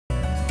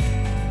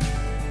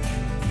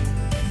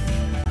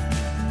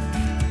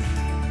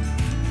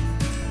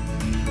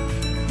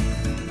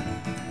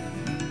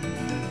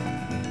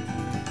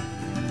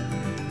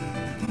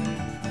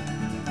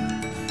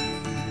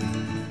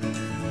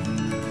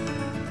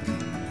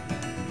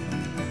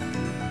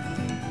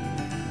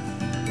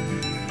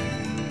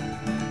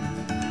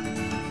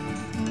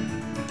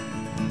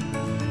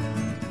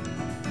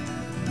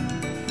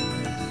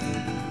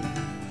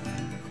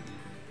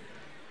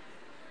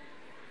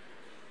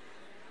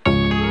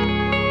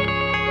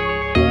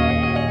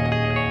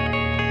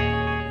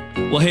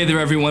Well, hey there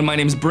everyone, my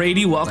name's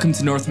Brady. Welcome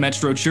to North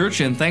Metro Church,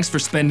 and thanks for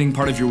spending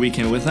part of your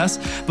weekend with us.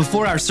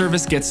 Before our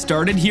service gets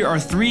started, here are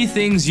 3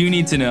 things you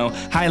need to know,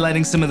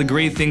 highlighting some of the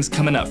great things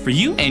coming up for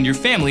you and your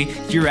family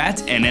here at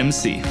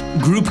NMC.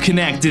 Group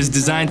Connect is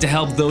designed to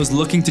help those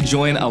looking to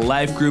join a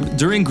life group.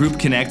 During Group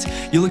Connect,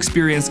 you'll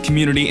experience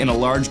community in a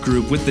large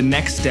group with the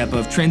next step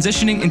of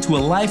transitioning into a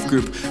life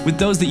group with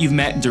those that you've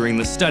met during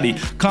the study.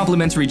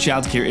 Complimentary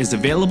childcare is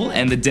available,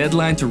 and the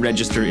deadline to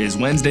register is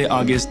Wednesday,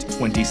 August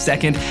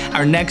 22nd.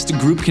 Our next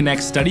Group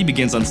Connect study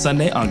begins on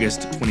Sunday,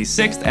 August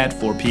 26th at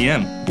 4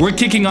 p.m. We're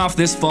kicking off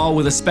this fall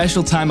with a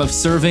special time of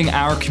serving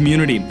our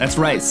community. That's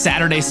right,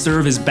 Saturday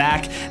Serve is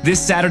back.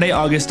 This Saturday,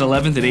 August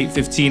 11th at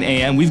 8:15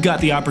 a.m., we've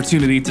got the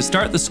opportunity to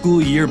start the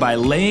school year by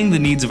laying the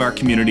needs of our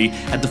community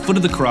at the foot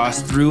of the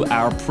cross through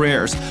our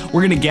prayers.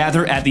 We're going to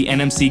gather at the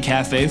NMC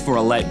Cafe for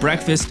a light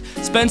breakfast,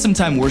 spend some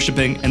time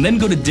worshiping, and then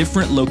go to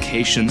different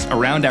locations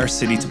around our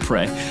city to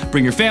pray.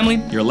 Bring your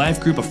family, your life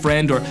group, a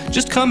friend, or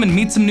just come and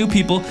meet some new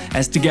people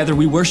as together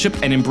we worship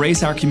and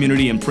embrace our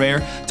community in prayer.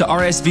 To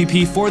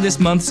RSVP for this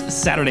month's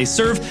Saturday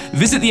Serve,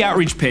 visit the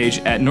outreach page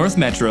at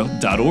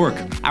northmetro.org.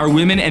 Our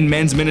women and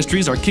men's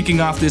ministries are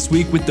kicking off this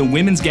week with the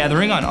Women's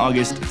Gathering on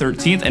August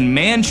 13th and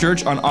Man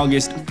Church on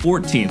August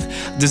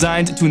 14th.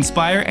 Designed to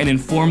inspire and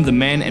inform the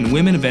men and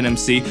women of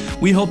NMC,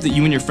 we hope that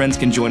you and your friends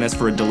can join us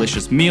for a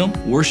delicious meal,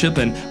 worship,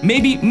 and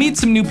maybe meet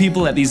some new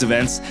people at these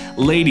events.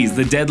 Ladies,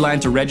 the deadline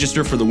to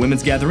register for the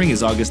Women's Gathering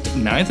is August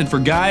 9th, and for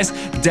guys,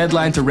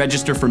 deadline to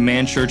register for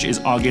Man Church is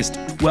August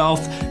 12th.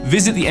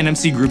 Visit the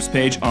NMC Groups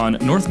page on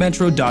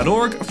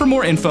northmetro.org for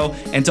more info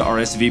and to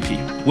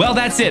RSVP. Well,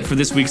 that's it for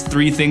this week's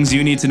 3 things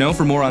you need to know.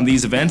 For more on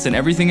these events and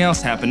everything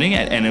else happening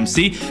at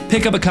NMC,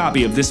 pick up a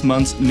copy of this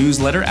month's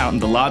newsletter out in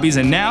the lobbies,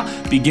 and now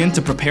begin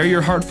to prepare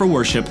your heart for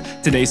worship.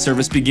 Today's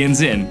service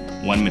begins in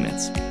 1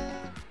 minute.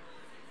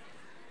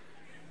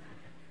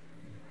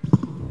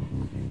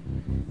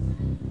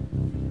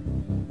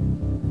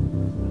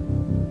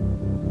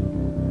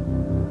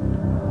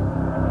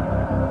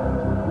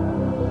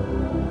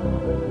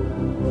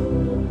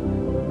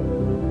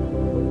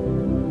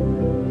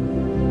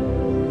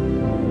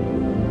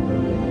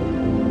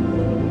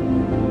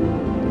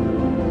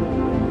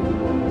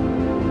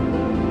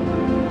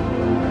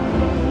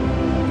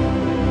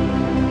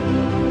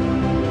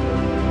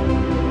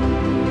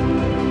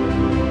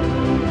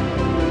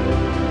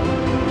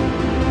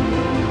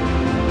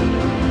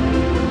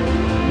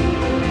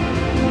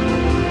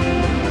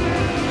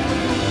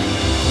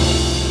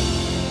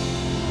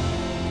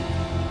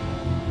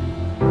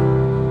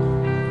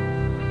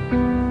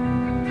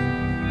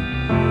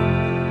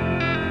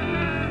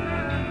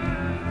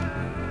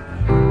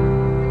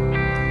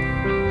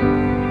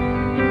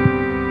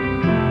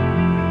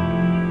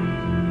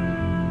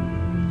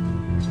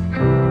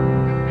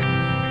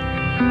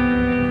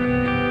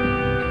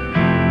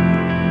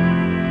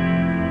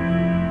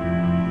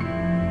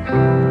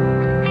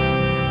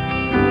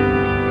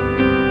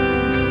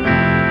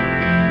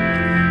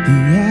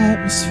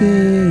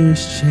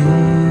 Atmosphere's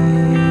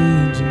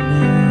changing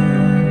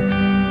now,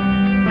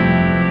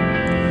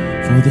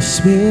 for the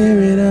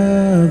Spirit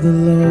of the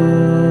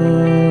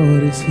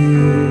Lord is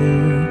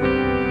here.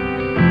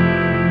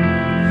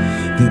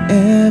 The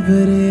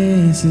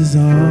evidence is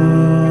all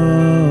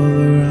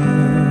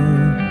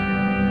around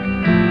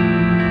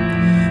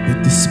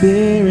that the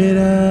Spirit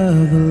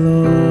of the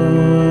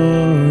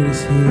Lord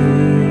is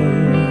here.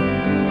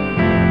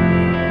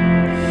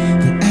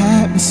 The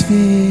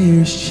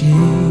atmosphere's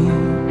changing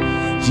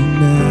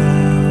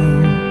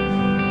now,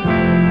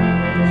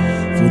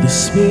 for the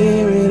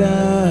Spirit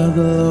of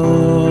the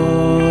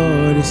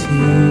Lord is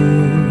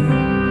here.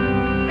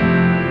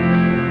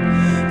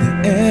 The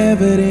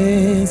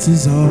evidence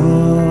is all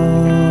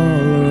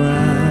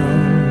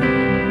around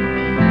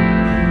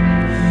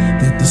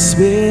that the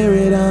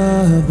Spirit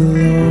of the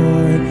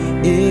Lord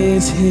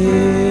is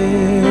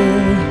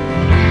here.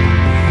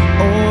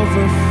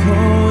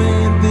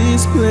 Overflowing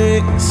this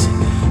place,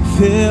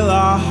 fill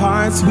our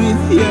hearts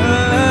with your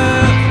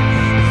love.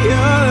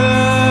 Your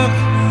love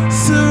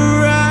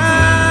surrounds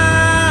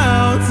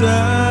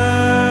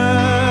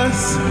us.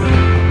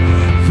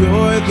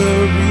 You're the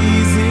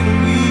reason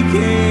we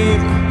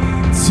came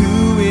to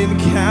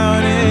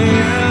encounter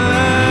your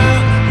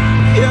love.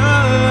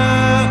 Your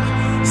love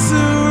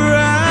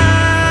surrounds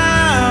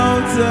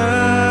us.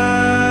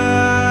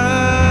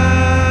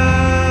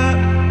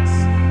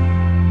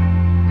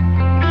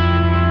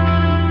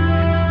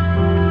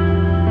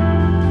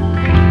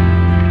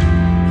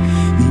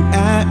 The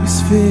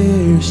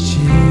atmosphere's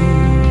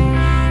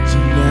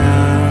changing now,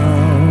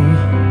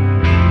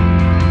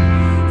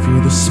 for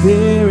the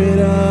Spirit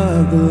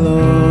of the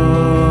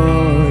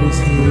Lord is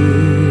here.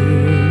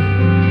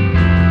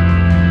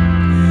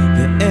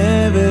 The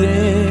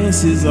evidence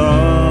is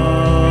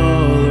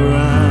all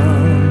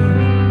around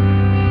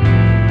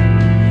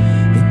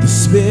that the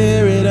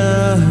Spirit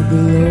of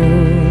the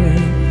Lord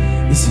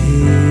is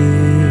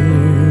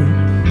here.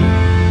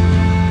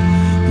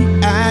 The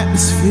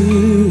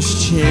atmosphere's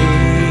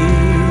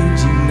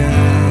changing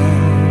now,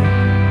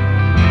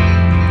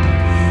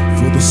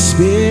 for the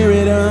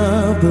Spirit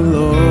of the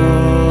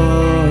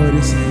Lord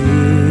is here.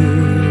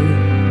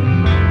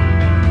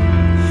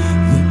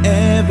 The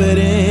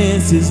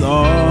evidence is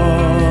all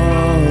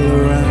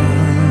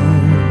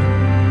around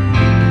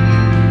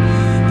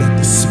that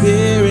the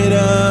Spirit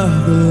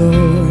of the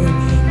Lord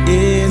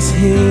is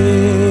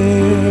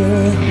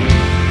here.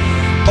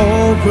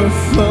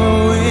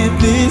 Overflow in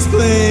this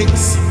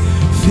place.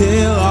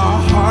 Fill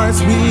our hearts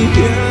with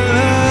your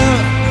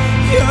love.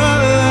 Your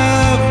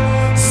love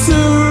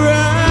surrounds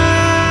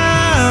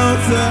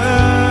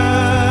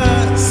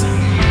us.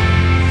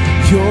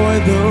 You're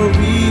the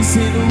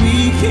reason we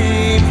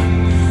came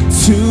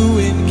to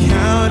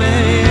encounter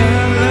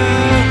your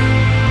love.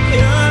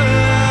 Your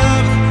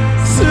love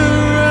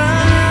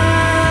surrounds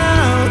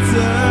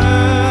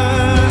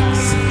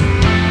us.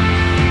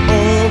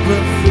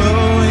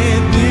 Overflow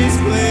in this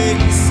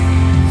place.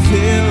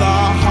 Fill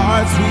our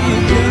hearts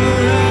with your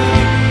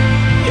love.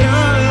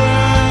 Your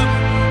love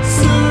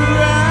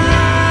surrounds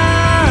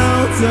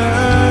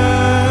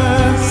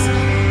us.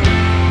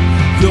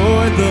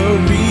 You're the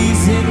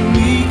reason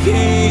we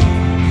came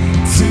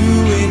to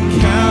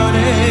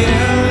encounter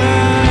your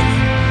love.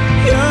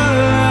 Your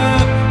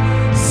love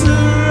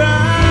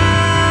surrounds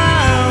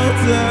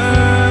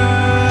us.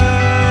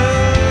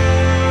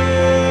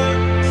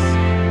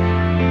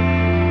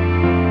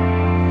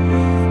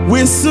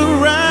 We're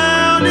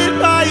surrounded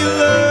by your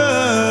love,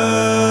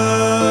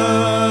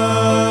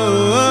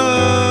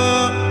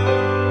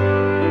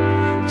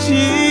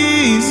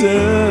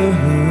 Jesus.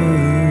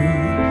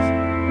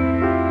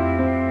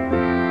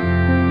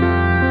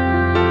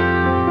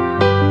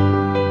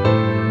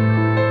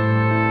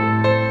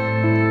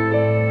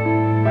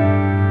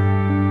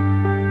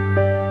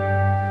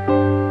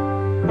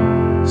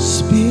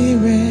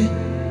 Spirit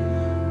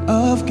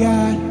of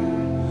God,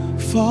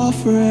 fall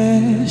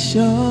fresh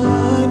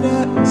on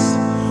us.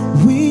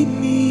 We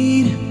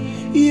need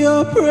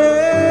your presence.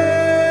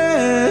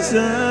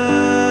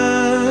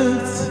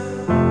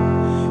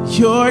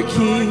 Your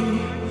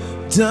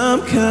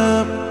kingdom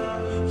come,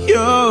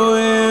 your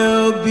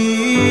will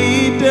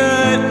be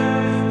done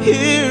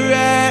here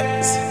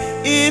as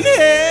in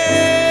heaven.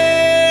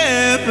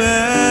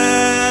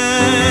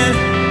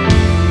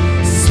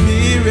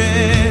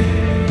 Spirit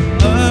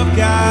of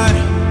God,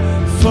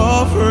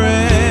 fall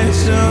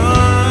fresh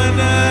on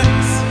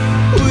us.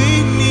 We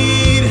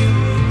need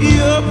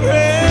your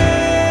presence.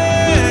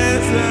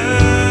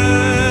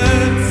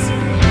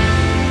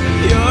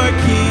 Your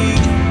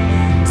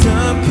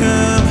kingdom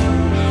come,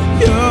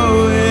 your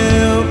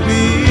will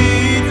be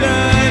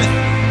done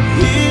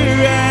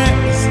here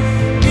as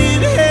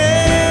in heaven.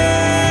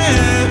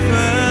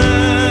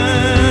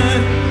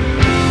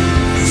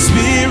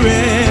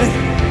 Spirit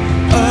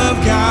of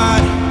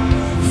God,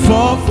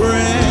 fall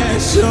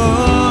fresh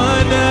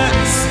on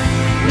us.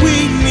 We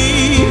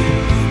need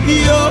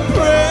your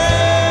presence.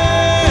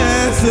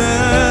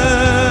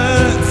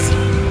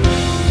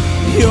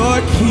 Your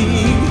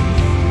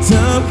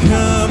kingdom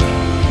come,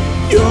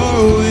 your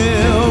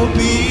will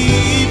be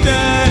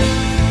done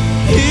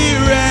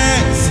here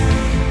as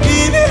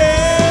in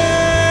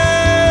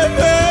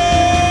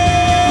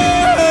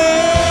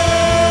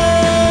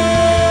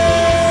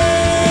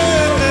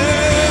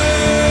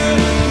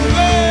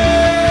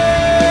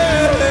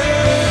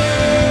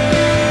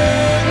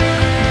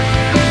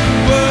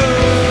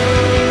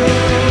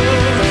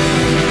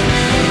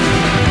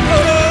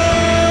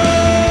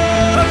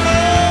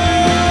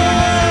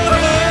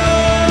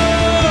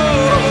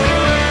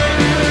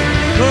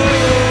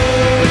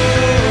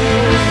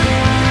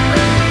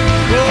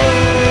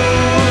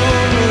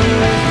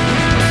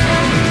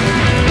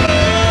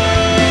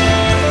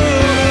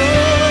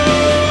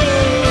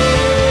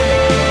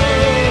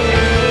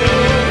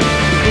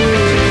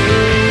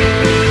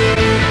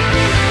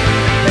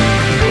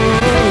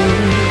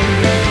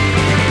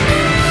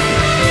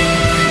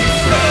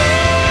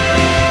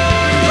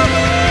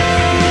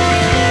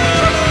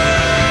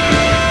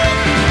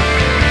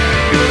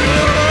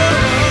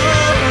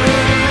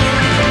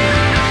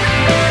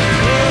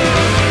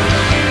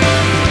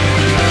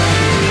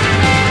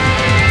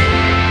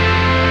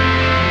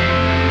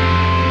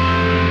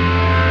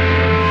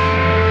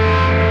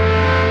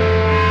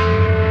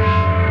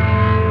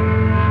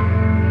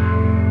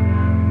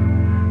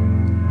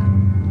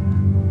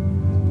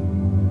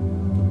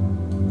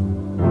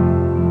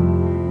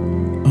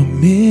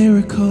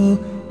miracle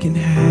can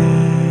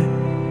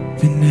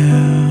happen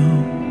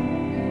now.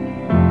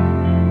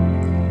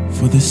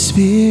 For the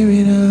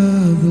Spirit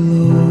of the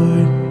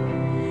Lord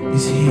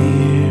is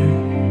here.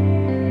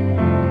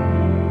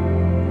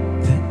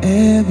 The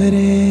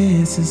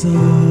evidence is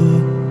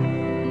all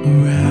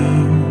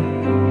around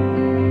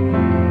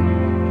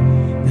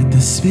that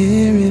the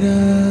Spirit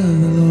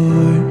of the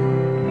Lord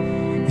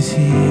is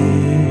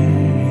here.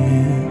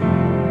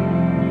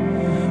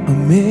 A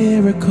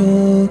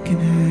miracle can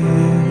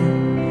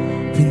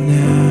happen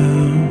now.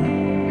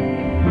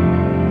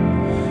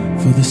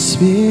 For the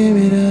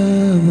Spirit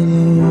of the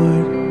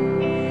Lord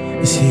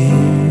is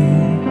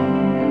here.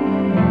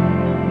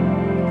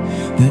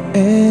 The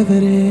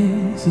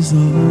evidence is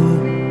all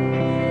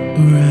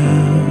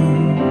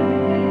around.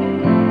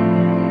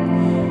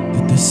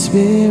 That the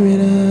Spirit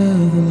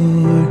of the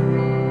Lord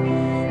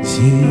is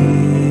here.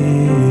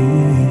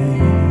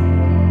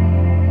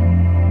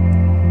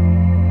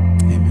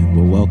 Amen.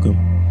 Well, welcome.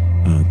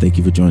 Thank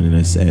you for joining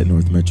us at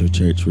North Metro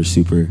Church. We're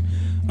super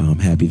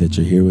happy that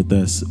you're here with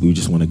us. We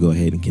just want to go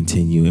ahead and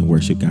continue and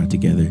worship God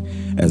together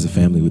as a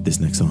family with this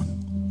next song.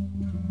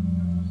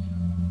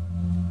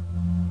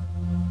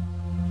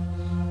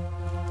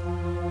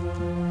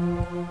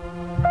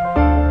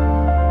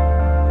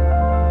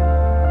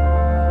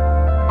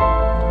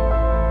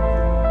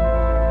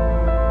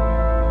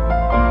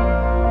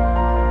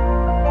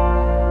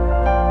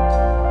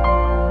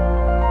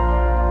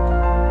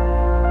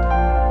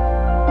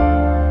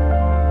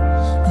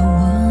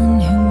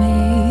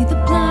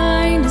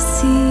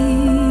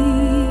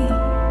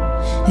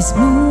 It's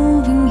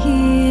moving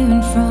here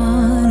in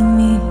front of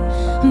me,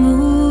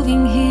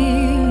 moving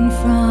here in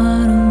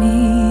front of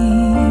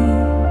me.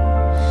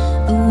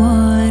 The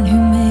one who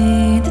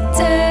made the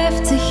deaf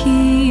to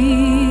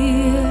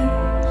hear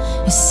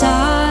is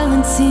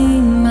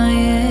silencing my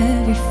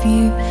every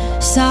fear,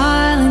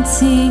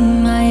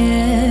 silencing my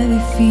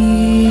every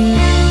fear.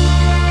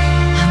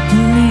 I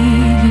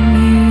believe in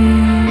you,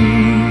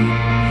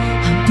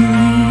 I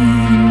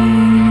believe in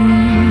you.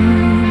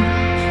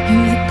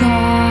 You're the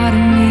God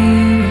of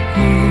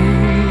miracles.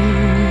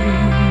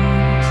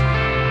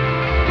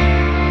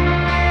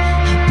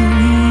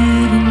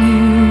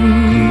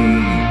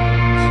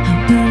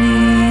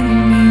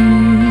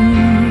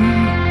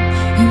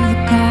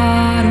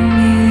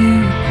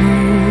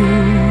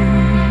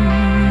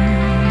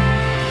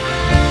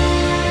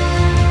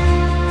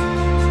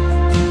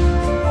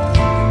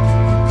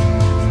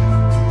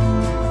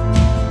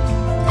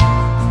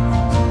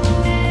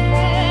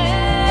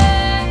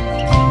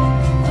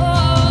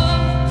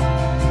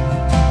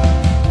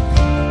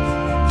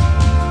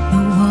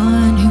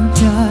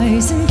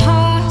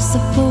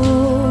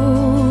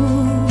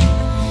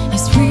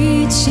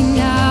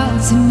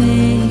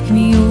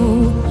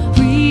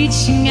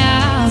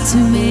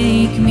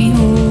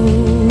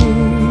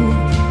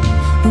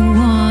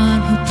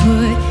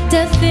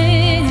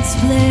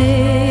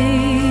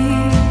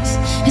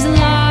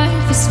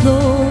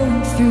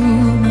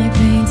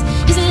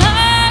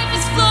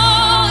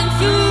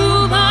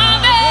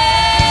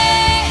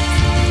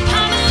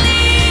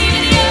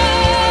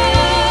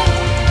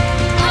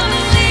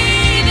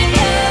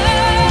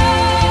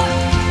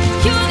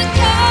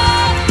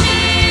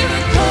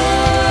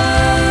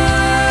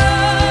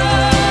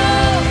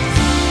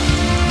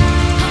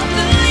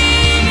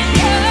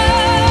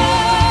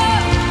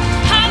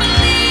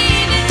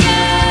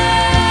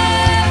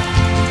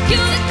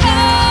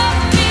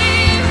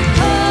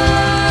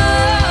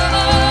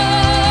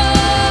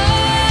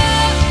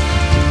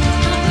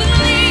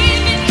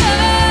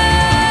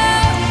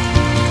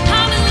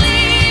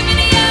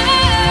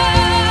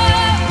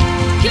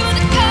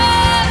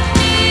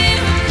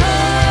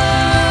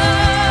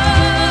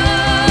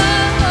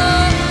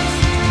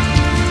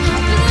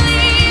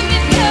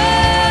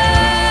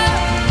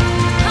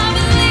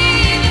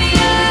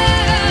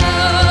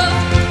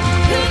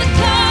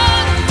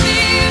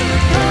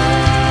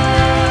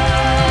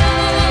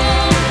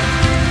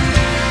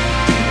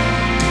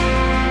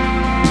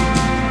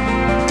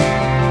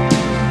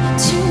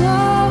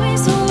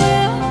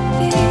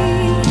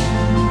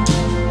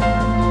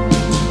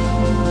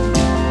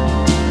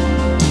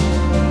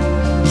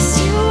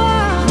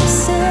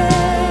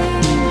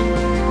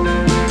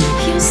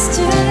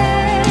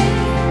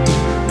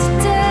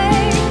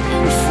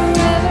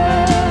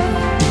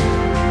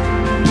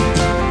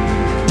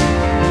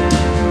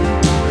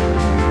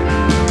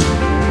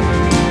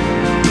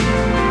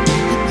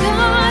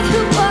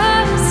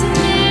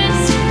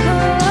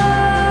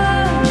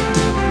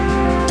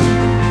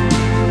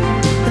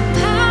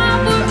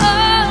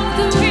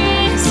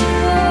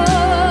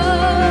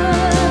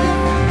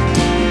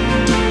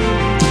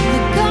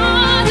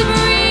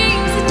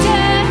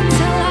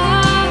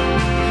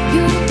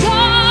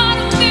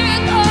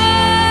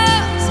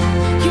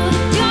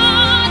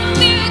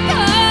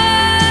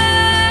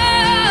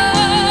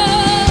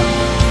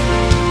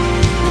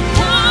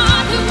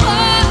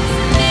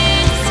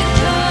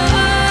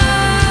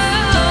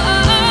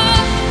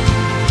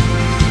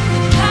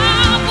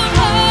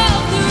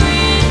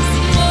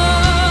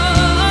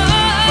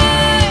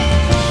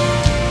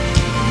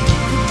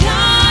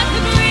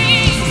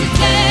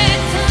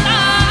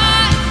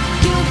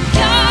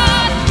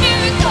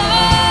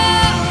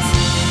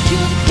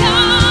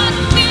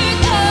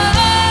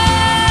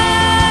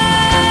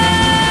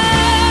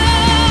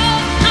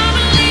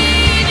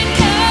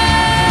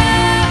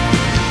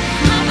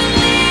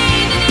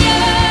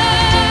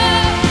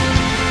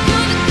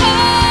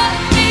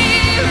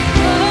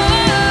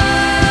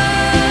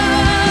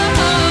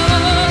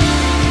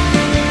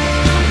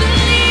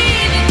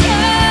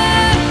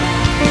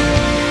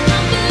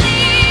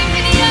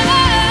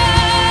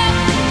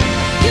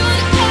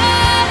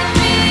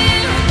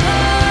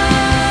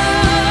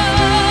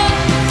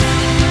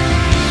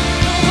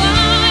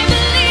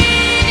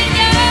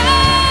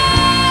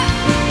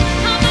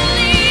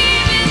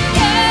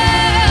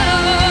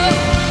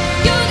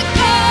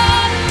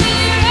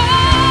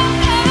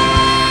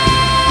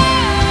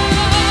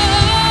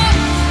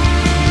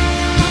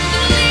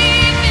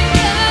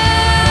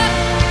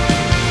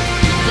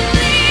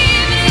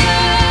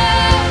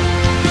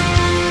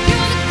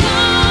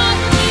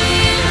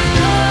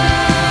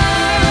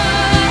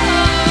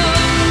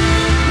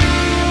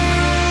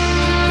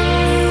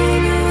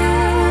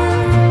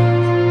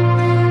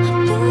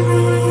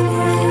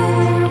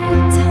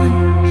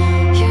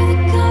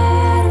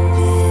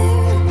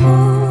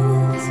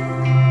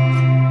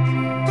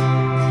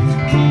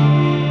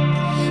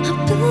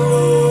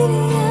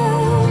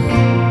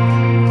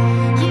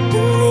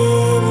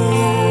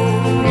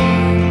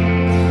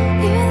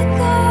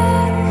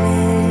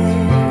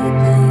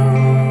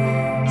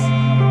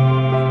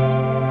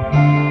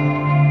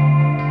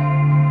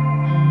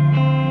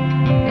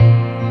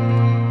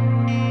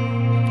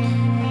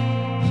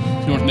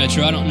 North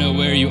Metro, I don't know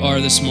where you are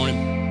this morning.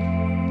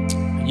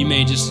 You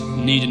may just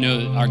need to know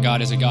that our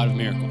God is a God of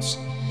miracles.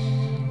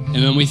 And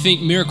when we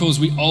think miracles,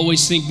 we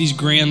always think these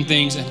grand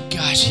things, and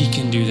gosh, he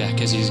can do that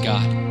because he's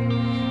God.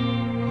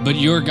 But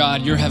your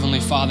God, your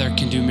Heavenly Father,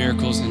 can do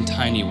miracles in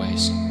tiny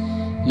ways.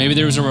 Maybe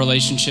there was a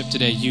relationship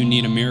today you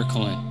need a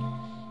miracle in.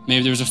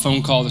 Maybe there was a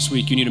phone call this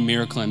week you need a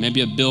miracle in.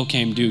 Maybe a bill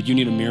came due you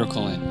need a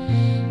miracle in.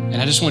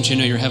 And I just want you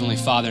to know your Heavenly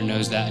Father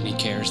knows that and he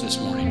cares this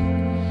morning.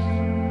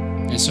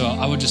 And so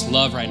I would just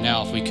love right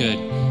now if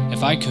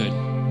I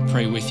could,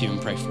 pray with you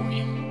and pray for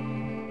you.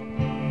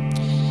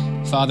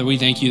 Father, we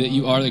thank you that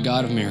you are the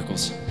God of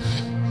miracles.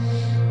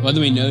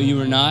 Whether we know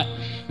you or not,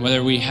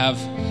 whether we have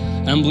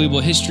an unbelievable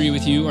history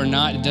with you or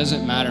not, it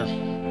doesn't matter.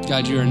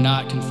 God, you are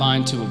not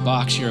confined to a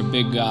box. You're a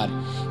big God.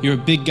 You're a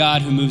big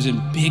God who moves in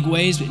big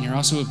ways, but you're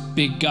also a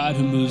big God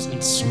who moves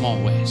in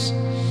small ways.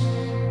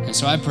 And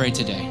so I pray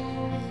today,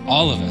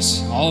 all of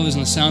us in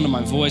the sound of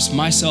my voice,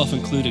 myself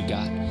included,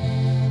 God,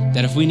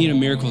 that if we need a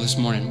miracle this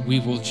morning, we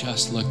will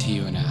just look to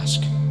you and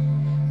ask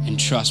and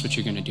trust what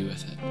you're going to do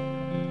with it.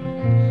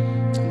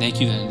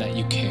 Thank you then that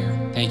you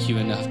care. Thank you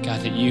enough,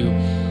 God, that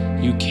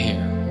you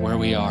care where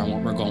we are and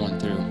what we're going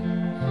through.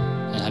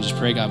 And I just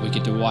pray, God, we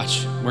get to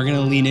watch. We're going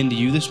to lean into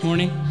you this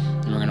morning,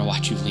 and we're going to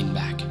watch you lean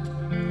back.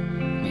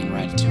 Lean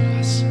right to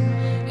us.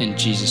 In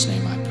Jesus'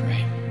 name I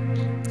pray.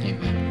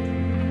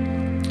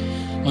 Amen.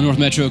 Well, North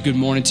Metro, good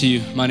morning to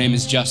you. My name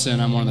is Justin.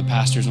 I'm one of the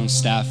pastors on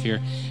staff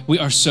here. We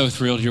are so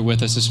thrilled you're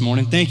with us this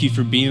morning. Thank you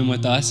for being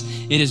with us.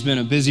 It has been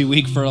a busy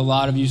week for a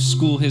lot of you.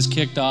 School has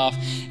kicked off,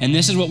 and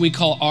this is what we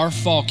call our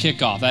Fall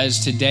Kickoff. That is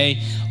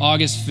today,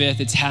 August 5th.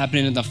 It's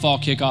happening, and the Fall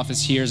Kickoff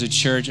is here as a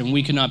church, and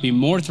we could not be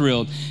more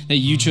thrilled that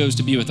you chose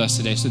to be with us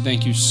today, so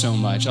thank you so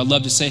much. I'd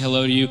love to say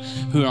hello to you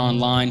who are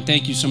online.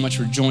 Thank you so much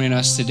for joining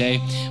us today.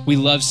 We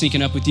love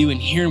syncing up with you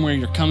and hearing where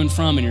you're coming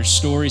from and your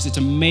stories. It's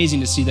amazing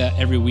to see that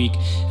every week.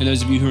 And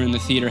those of you who are in the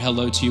theater,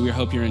 hello to you. We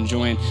hope you're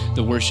enjoying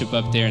the worship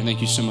up there, and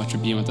thank you so much for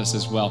being with us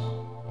as well.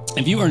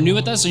 If you are new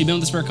with us or you've been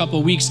with us for a couple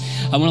of weeks,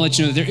 I want to let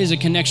you know that there is a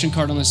connection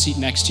card on the seat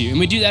next to you. And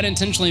we do that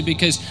intentionally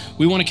because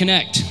we want to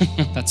connect.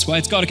 That's why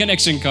it's called a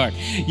connection card.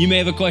 You may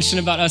have a question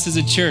about us as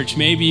a church.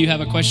 Maybe you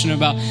have a question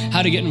about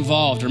how to get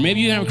involved. Or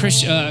maybe you have a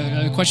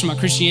question about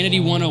Christianity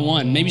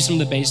 101, maybe some of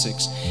the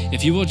basics.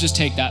 If you will just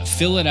take that,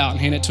 fill it out, and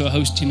hand it to a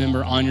host team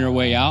member on your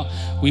way out,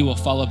 we will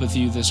follow up with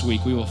you this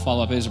week. We will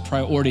follow up. It is a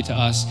priority to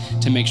us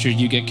to make sure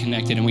you get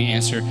connected and we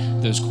answer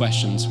those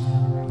questions.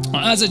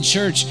 As a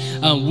church,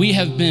 we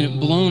have been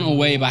blown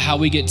away by how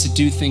we get to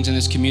do things in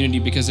this community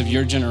because of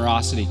your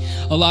generosity.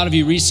 A lot of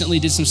you recently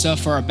did some stuff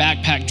for our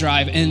backpack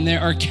drive, and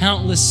there are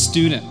countless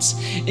students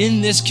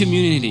in this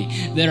community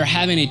that are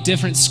having a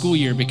different school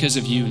year because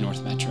of you,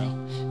 North Metro.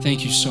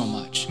 Thank you so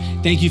much.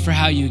 Thank you for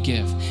how you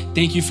give.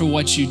 Thank you for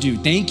what you do.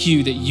 Thank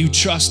you that you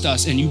trust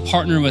us and you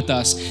partner with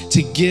us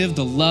to give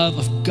the love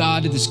of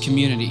God to this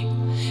community.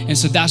 And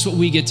so that's what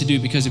we get to do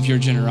because of your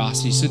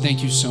generosity. So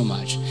thank you so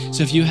much.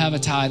 So if you have a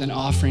tithe and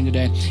offering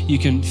today, you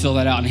can fill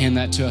that out and hand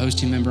that to a host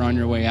team member on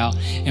your way out.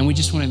 And we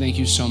just want to thank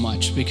you so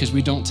much because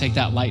we don't take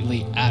that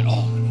lightly at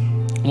all.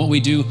 What we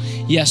do,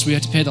 yes, we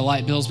have to pay the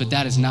light bills, but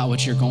that is not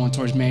what you're going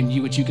towards, man.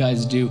 What you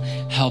guys do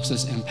helps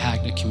us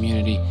impact a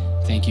community.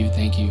 Thank you,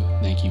 thank you,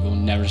 thank you. We'll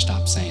never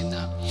stop saying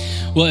that.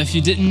 Well, if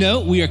you didn't know,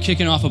 we are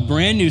kicking off a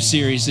brand new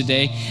series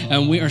today,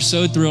 and we are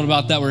so thrilled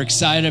about that. We're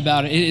excited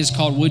about it. It is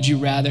called Would You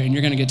Rather, and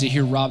you're going to get to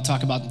hear Rob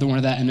talk about more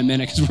of that in a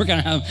minute because we're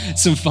going to have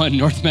some fun,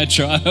 North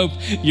Metro. I hope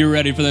you're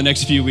ready for the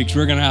next few weeks.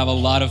 We're going to have a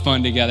lot of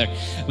fun together.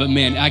 But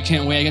man, I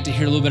can't wait. I get to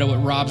hear a little bit of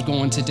what Rob's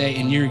going today,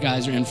 and you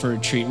guys are in for a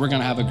treat. We're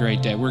going to have a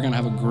great day. We're going to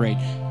have a great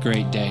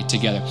day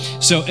together.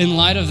 So in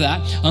light of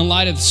that, in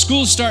light of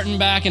school starting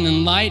back, and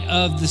in light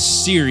of the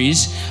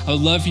series, I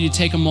would love for you to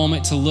take a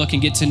moment to look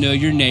and get to know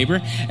your neighbor.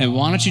 And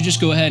why don't you just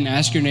go ahead and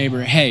ask your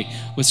neighbor, hey,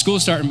 with school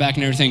starting back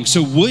and everything,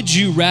 so would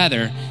you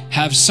rather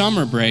have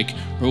summer break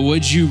or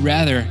would you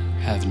rather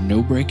have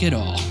no break at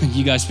all?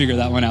 You guys figure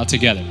that one out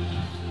together.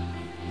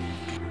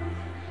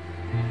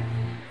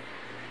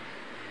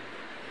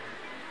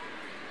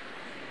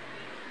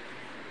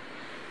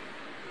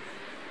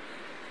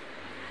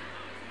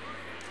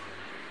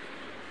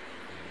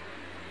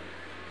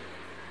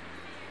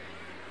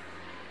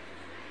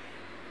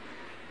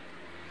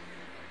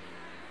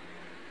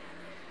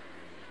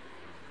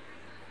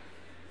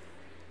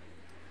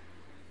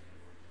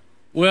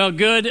 Well,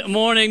 good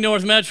morning,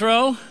 North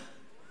Metro.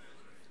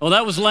 Oh,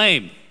 that was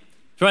lame.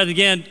 Try it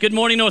again. Good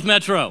morning, North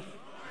Metro.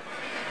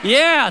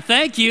 Yeah,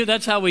 thank you.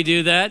 That's how we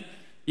do that.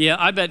 Yeah,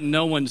 I bet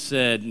no one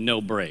said no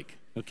break,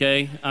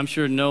 okay? I'm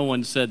sure no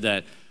one said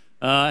that.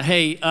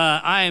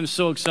 I am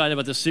so excited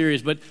about this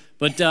series, but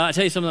I'll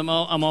tell you something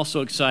I'm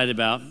also excited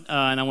about,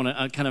 and I want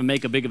to kind of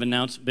make a big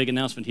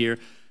announcement here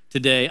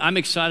today. I'm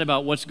excited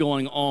about what's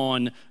going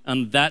on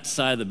that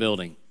side of the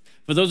building.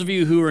 For those of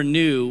you who are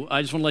new,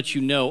 I just want to let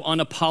you know,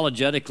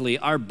 unapologetically,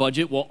 our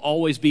budget will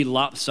always be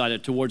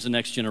lopsided towards the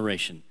next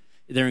generation.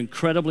 They're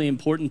incredibly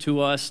important to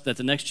us, that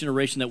the next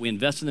generation, that we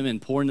invest in them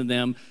and pour into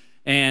them.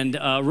 and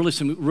really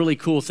some really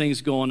cool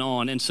things going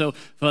on. And so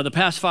for the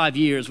past 5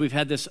 years, we've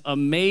had this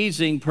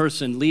amazing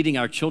person leading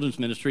our children's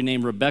ministry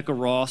named Rebecca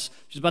Ross.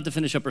 She's about to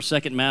finish up her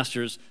second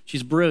master's.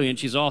 She's brilliant.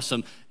 She's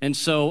awesome. And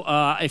so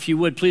if you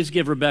would, please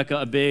give Rebecca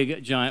a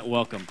big, giant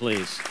welcome,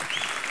 please.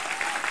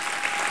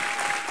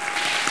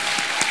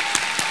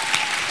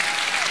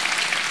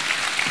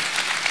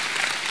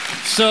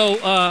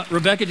 So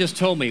Rebecca just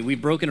told me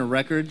we've broken a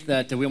record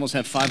that we almost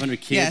have 500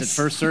 kids at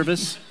first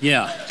service.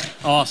 Yeah,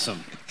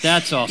 awesome.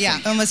 That's awesome. Yeah,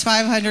 almost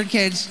 500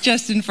 kids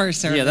just in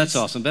first service. Yeah, that's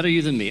awesome. Better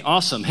you than me.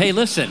 Awesome. Hey,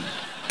 listen.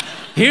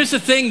 Here's the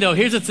thing, though.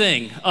 Here's the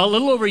thing. A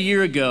little over a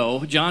year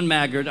ago, John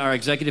Maggard, our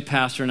executive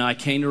pastor, and I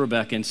came to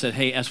Rebecca and said,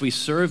 hey, as we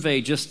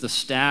survey just the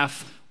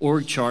staff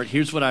org chart,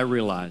 here's what I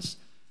realized.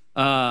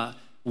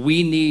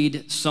 We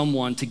need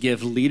someone to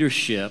give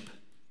leadership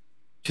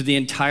to the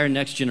entire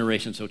next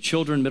generation, so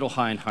children, middle,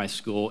 high, and high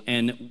school,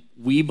 and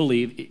we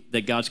believe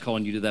that God's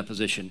calling you to that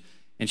position.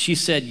 And she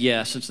said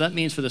yes, and so that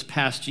means for this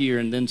past year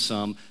and then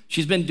some,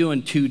 she's been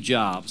doing 2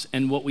 jobs.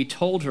 And what we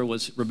told her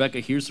was, Rebecca,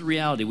 here's the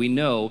reality. We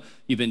know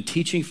you've been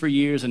teaching for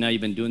years, and now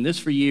you've been doing this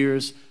for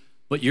years,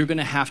 but you're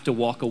gonna have to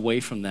walk away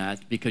from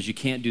that because you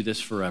can't do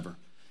this forever.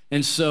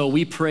 And so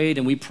we prayed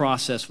and we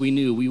processed. We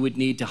knew we would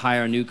need to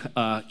hire a new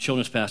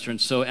children's pastor. And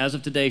so as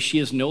of today, she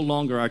is no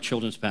longer our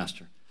children's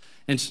pastor.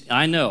 And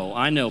I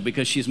know,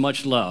 because she's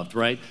much loved,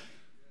 right?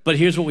 But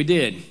here's what we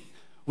did.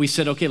 We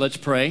said, okay, let's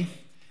pray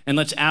and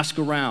let's ask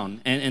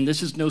around. And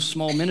this is no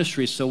small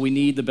ministry, so we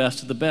need the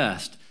best of the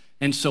best.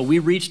 And so we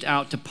reached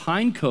out to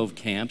Pine Cove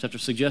camps after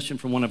suggestion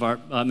from one of our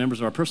members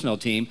of our personnel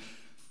team.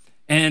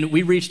 And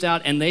we reached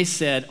out and they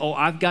said, oh,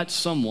 I've got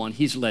someone.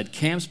 He's led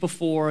camps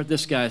before.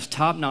 This guy's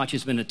top notch.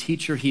 He's been a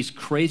teacher. He's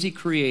crazy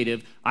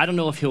creative. I don't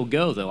know if he'll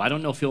go, though. I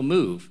don't know if he'll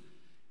move.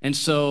 And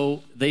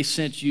so they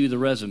sent you the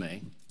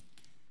resume.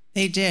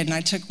 They did, and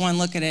I took one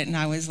look at it, and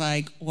I was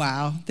like,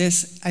 wow,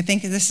 I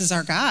think this is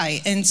our guy.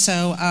 And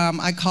so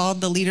I called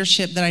the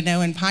leadership that I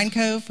know in Pine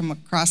Cove from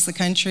across the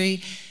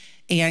country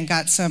and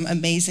got some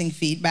amazing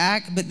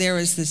feedback, but there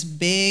was this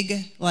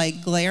big,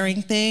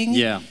 glaring thing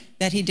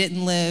that he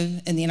didn't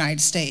live in the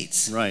United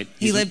States. Right.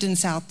 He lived in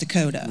South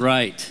Dakota.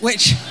 Right.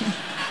 Which...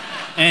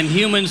 And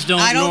humans don't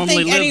normally live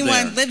there. I don't think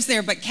anyone lives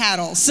there but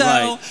cattle. So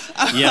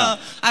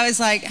I was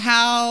like,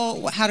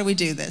 how do we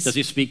do this? Does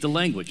he speak the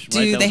language?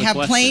 Do they have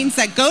planes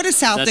that go to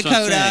South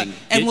Dakota?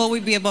 And will we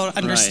be able to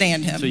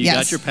understand him? So you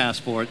got your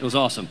passport. It was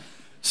awesome.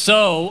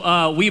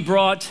 So we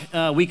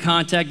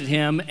contacted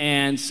him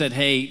and said,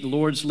 hey, the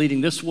Lord's leading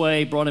this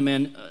way, brought him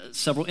in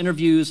several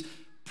interviews,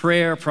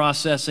 prayer,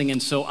 processing,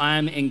 and so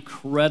I'm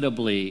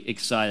incredibly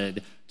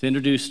excited to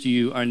introduce to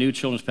you our new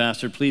children's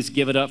pastor. Please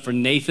give it up for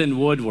Nathan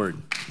Woodward.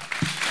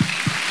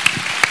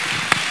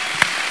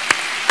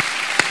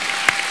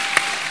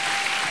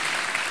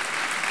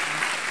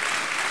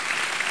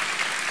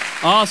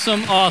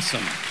 Awesome,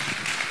 awesome.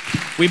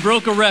 We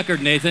broke a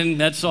record, Nathan.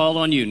 That's all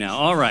on you now.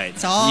 All right.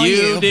 It's all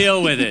you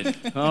deal with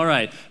it. All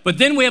right. But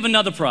then we have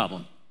another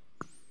problem.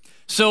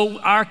 So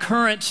our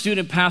current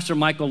student pastor,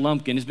 Michael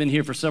Lumpkin, has been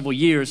here for several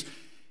years,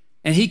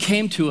 and he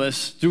came to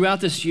us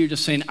throughout this year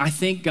just saying, I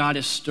think God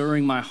is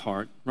stirring my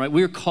heart, right?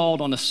 We were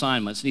called on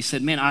assignments. And he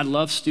said, man, I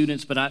love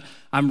students, but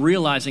I'm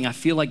realizing I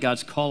feel like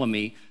God's calling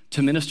me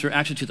to minister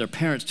actually to their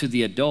parents, to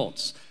the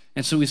adults.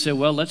 And so we said,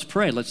 well, let's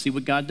pray. Let's see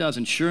what God does.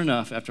 And sure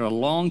enough, after a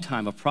long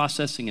time of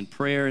processing and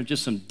prayer and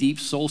just some deep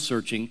soul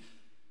searching,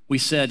 we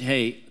said,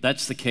 hey,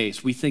 that's the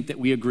case. We think that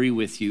we agree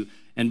with you.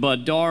 And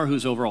Bud Darr,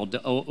 who's over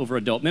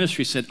adult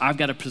ministry, said, I've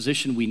got a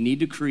position we need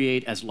to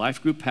create as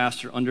life group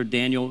pastor under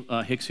Daniel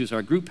Hicks, who's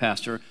our group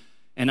pastor.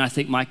 And I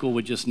think Michael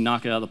would just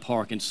knock it out of the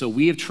park. And so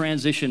we have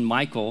transitioned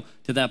Michael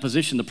to that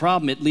position. The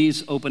problem, it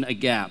leaves open a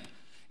gap.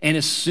 And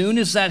as soon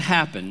as that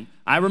happened,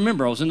 I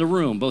remember I was in the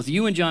room. Both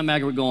you and John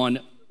Maggard were going,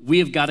 we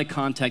have got to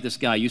contact this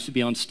guy. He used to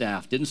be on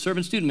staff, didn't serve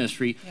in student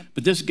ministry,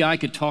 but this guy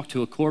could talk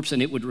to a corpse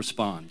and it would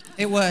respond.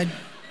 It would.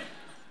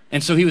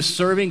 And so he was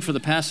serving for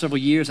the past several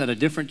years at a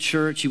different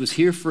church. He was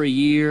here for a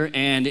year,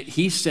 and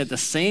he said the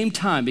same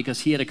time, because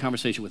he had a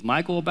conversation with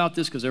Michael about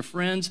this, because they're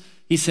friends,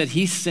 he said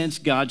he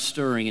sensed God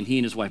stirring, and he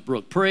and his wife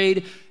Brooke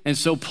prayed. And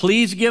so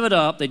please give it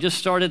up. They just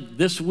started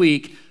this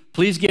week.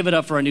 Please give it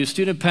up for our new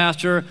student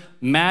pastor,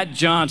 Matt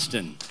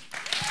Johnston.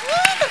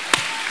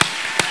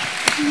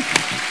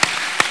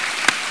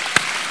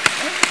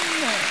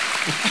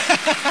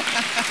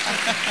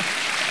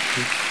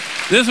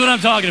 This is what I'm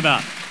talking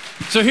about.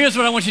 So here's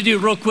what I want you to do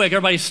real quick.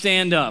 Everybody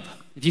stand up.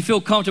 If you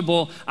feel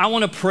comfortable, I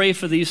want to pray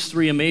for these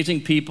 3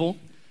 amazing people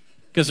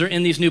because they're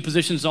in these new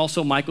positions.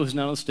 Also, Michael, who's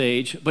not on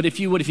stage. But if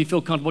you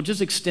feel comfortable,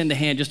 just extend a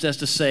hand just as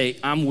to say,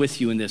 I'm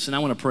with you in this, and I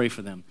want to pray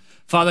for them.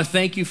 Father,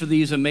 thank you for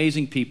these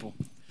amazing people.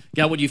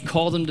 God, what you've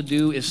called them to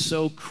do is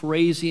so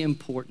crazy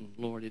important,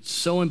 Lord. It's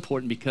so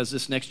important because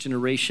this next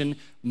generation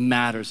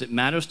matters. It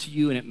matters to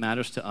you and it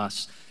matters to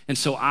us. And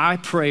so I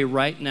pray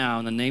right now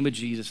in the name of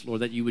Jesus,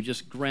 Lord, that you would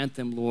just grant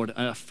them, Lord,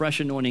 a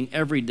fresh anointing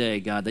every day,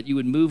 God, that you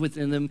would move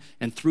within them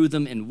and through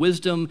them in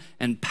wisdom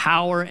and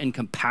power and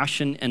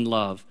compassion and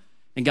love.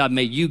 And God,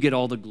 may you get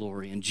all the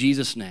glory. In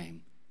Jesus'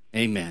 name,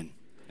 amen.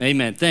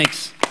 Amen.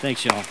 Thanks,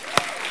 y'all.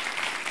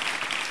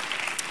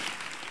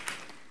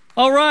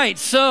 All right,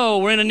 so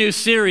we're in a new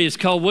series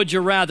called Would You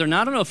Rather. Now,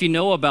 I don't know if you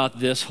know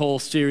about this whole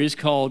series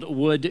called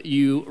Would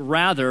You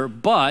Rather,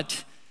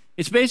 but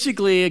it's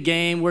basically a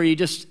game where you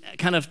just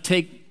kind of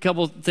take a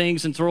couple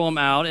things and throw them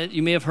out.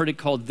 You may have heard it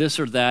called This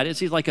or That.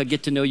 It's like a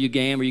get-to-know-you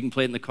game where you can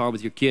play it in the car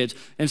with your kids.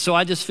 And so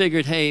I just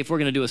figured, hey, if we're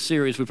going to do a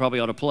series, we probably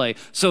ought to play.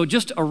 So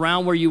just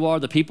around where you are,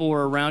 the people who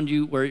are around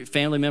you, where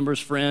family members,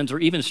 friends, or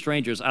even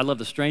strangers. I love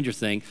the stranger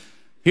thing.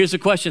 Here's the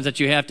questions that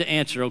you have to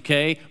answer,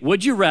 okay?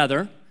 Would you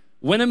rather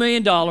win $1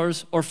 million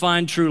or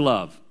find true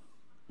love,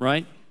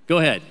 right? Go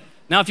ahead.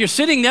 Now, if you're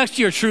sitting next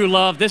to your true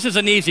love, this is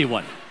an easy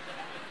one.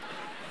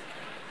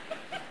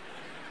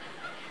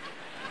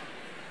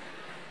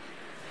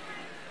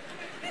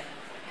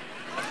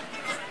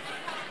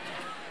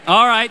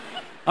 All right,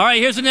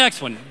 here's the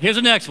next one.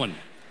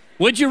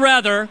 Would you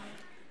rather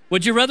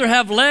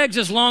have legs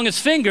as long as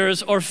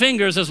fingers or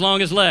fingers as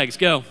long as legs?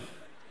 Go.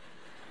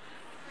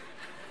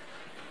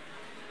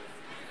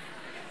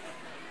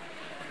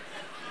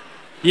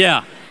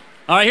 Yeah.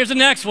 All right, here's the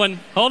next one.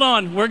 Hold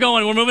on, we're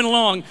moving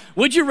along.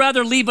 Would you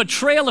rather leave a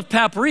trail of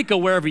paprika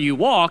wherever you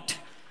walked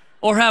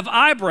or have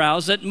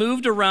eyebrows that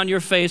moved around your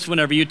face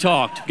whenever you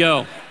talked?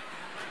 Go.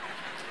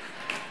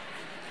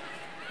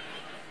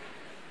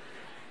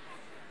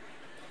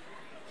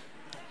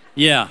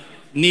 Yeah,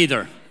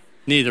 neither,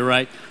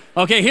 right?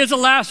 Okay, here's the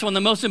last one,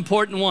 the most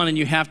important one, and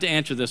you have to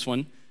answer this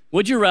one.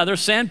 Would you rather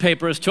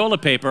sandpaper as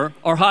toilet paper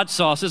or hot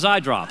sauce as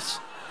eye drops?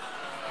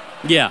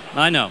 Yeah,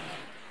 I know.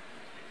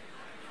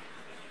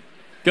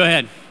 Go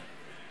ahead.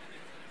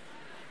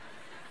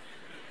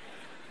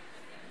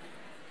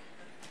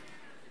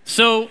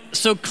 So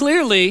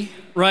clearly,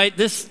 right,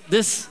 this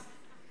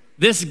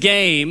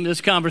game,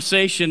 this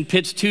conversation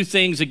pits two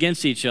things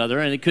against each other,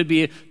 and it could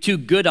be two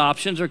good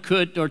options or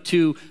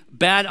two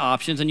bad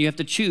options, and you have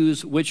to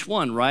choose which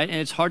one, right? And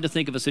it's hard to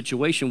think of a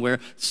situation where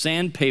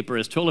sandpaper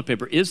as toilet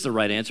paper is the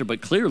right answer,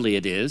 but clearly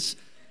it is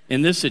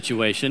in this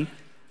situation.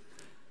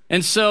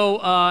 And so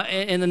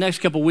in the next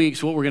couple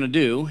weeks, what we're going to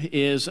do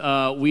is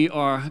we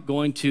are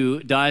going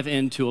to dive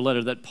into a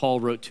letter that Paul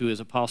wrote to his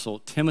apostle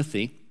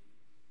Timothy,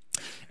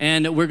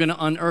 and we're going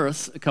to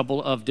unearth a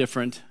couple of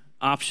different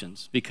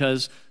options,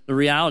 because the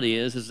reality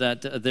is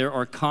that there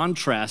are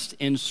contrasts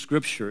in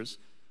scriptures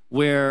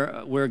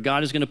where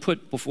God is going to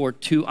put before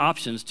two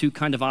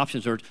kind of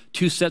options, or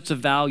two sets of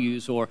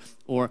values, or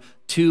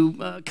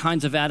two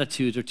kinds of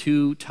attitudes, or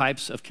two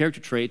types of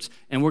character traits,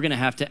 and we're going to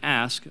have to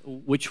ask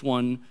which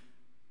one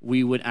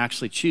we would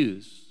actually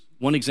choose.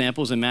 One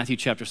example is in Matthew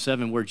chapter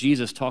 7, where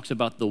Jesus talks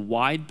about the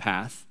wide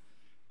path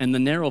and the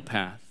narrow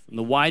path. And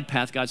the wide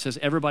path, God says,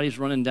 everybody's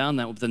running down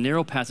that. But the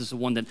narrow path is the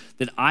one that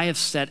I have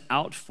set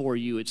out for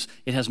you. It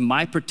has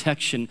my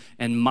protection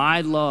and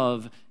my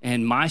love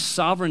and my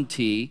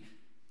sovereignty.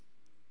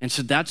 And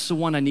so that's the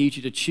one I need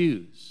you to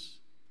choose.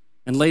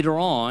 And later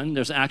on,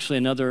 there's actually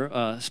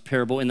another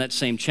parable in that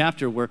same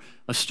chapter, where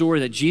a story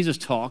that Jesus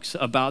talks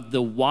about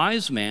the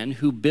wise man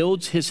who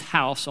builds his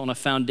house on a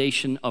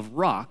foundation of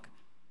rock.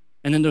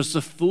 And then there's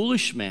the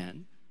foolish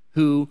man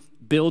who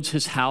builds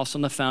his house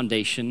on the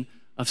foundation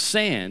of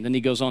sand. And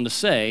he goes on to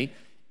say,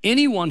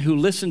 anyone who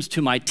listens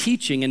to my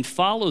teaching and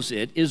follows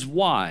it is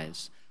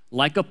wise,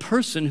 like a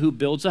person who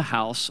builds a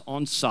house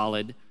on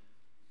solid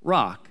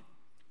rock.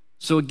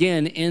 So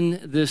again, in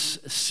this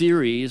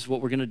series, what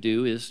we're going to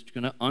do is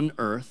going to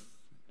unearth,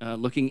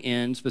 looking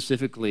in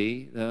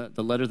specifically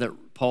the letter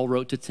that Paul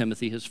wrote to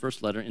Timothy, his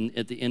first letter,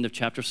 at the end of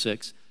chapter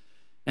 6,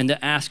 and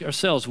to ask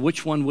ourselves,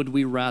 which one would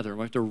we rather?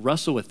 We have to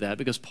wrestle with that,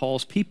 because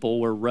Paul's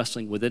people were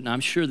wrestling with it, and I'm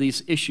sure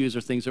these issues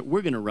are things that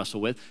we're going to wrestle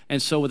with.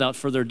 And so without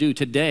further ado,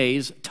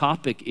 today's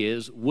topic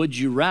is, would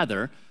you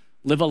rather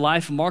live a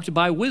life marked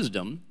by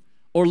wisdom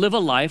or live a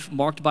life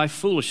marked by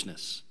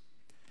foolishness?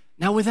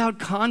 Now, without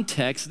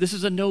context, this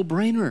is a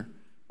no-brainer,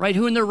 right?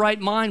 Who in their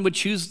right mind would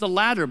choose the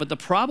latter? But the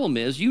problem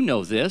is, you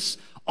know this,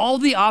 all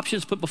the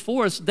options put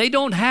before us, they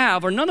don't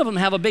have, or none of them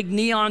have, a big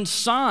neon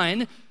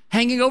sign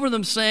hanging over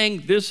them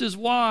saying, this is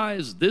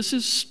wise, this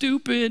is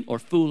stupid, or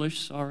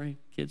foolish. Sorry,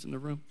 kids in the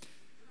room.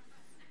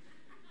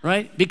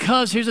 Right?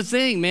 Because here's the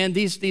thing, man,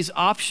 these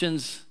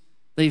options,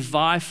 they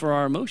vie for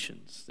our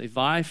emotions. They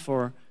vie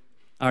for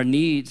our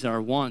needs,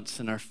 our wants,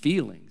 and our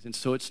feelings. And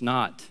so it's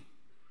not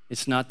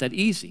that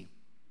easy.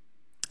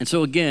 And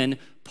so again,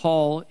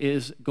 Paul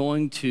is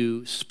going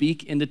to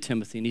speak into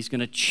Timothy, and he's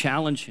going to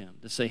challenge him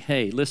to say,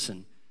 hey,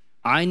 listen,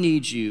 I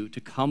need you to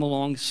come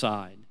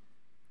alongside.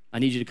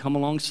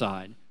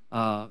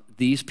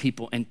 These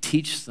people and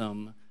teach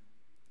them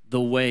the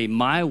way,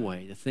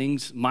 the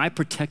things, my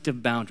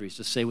protective boundaries,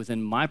 to stay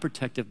within my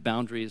protective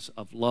boundaries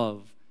of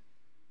love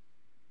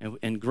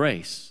and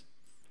grace.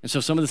 And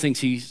so some of the things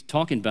he's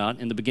talking about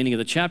in the beginning of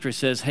the chapter, he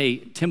says, hey,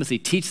 Timothy,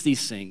 teach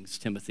these things,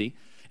 Timothy,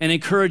 and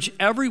encourage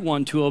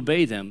everyone to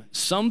obey them.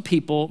 Some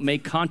people may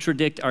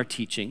contradict our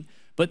teaching,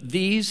 but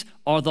these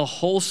are the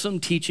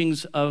wholesome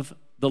teachings of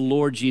the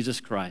Lord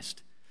Jesus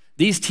Christ.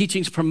 These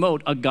teachings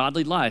promote a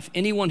godly life.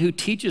 Anyone who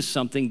teaches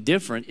something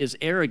different is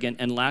arrogant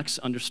and lacks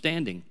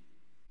understanding.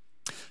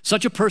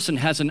 Such a person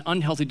has an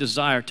unhealthy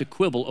desire to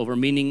quibble over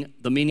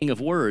the meaning of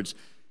words.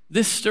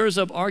 This stirs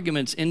up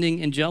arguments ending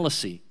in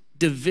jealousy,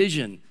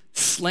 division,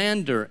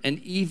 slander, and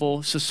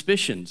evil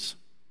suspicions.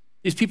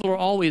 These people are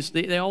always,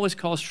 they always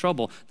cause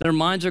trouble. Their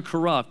minds are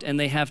corrupt, and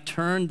they have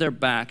turned their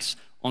backs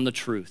on the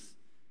truth.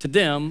 To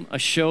them, a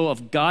show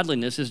of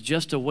godliness is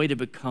just a way to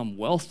become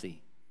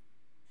wealthy.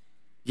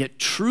 Yet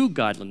true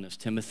godliness,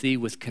 Timothy,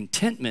 with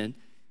contentment,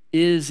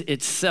 is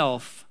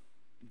itself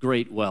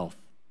great wealth.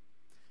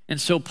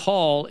 And so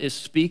Paul is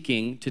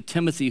speaking to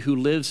Timothy, who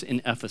lives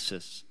in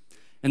Ephesus.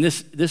 And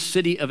this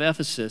city of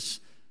Ephesus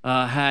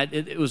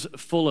it was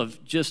full of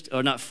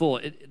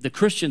the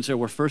Christians there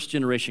were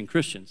first-generation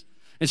Christians.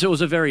 And so it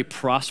was a very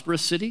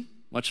prosperous city,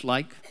 much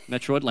like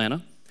Metro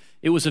Atlanta.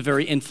 It was a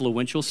very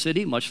influential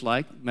city, much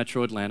like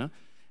Metro Atlanta.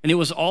 And it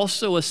was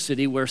also a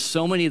city where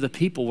so many of the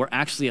people were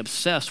actually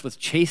obsessed with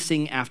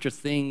chasing after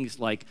things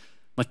like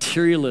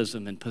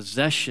materialism and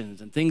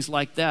possessions and things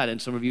like that.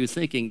 And some of you are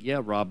thinking,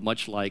 yeah, Rob,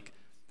 much like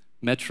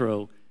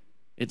Metro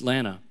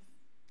Atlanta.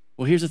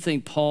 Well, here's the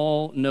thing.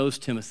 Paul knows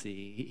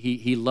Timothy.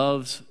 He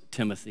loves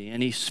Timothy,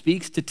 and he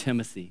speaks to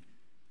Timothy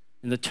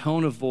in the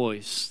tone of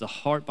voice, the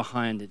heart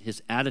behind it.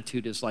 His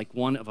attitude is like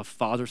one of a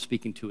father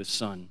speaking to his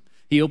son.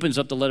 He opens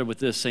up the letter with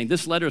this, saying,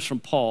 "This letter is from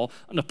Paul,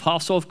 an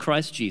apostle of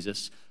Christ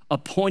Jesus,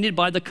 appointed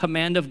by the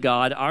command of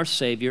God, our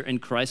Savior, in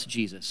Christ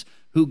Jesus,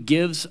 who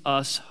gives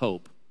us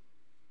hope.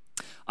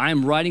 I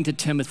am writing to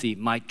Timothy,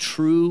 my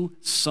true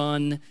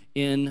son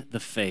in the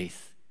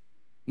faith.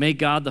 May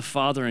God the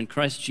Father and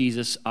Christ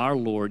Jesus, our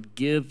Lord,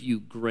 give you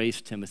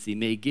grace, Timothy.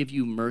 May he give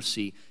you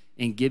mercy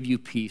and give you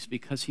peace,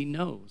 because he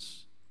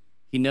knows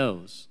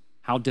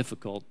how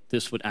difficult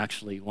this would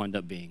actually wind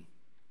up being.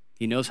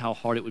 He knows how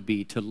hard it would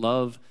be to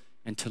love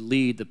and to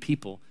lead the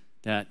people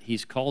that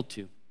he's called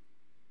to."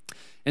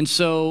 And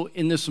so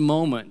in this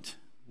moment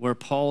where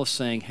Paul is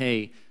saying,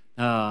 hey,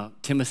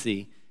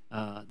 Timothy,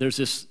 there's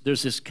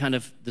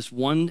this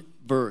one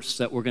verse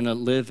that we're gonna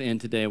live in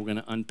today. We're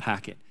gonna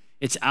unpack it.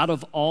 It's out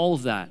of all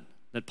of that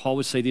Paul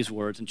would say these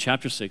words in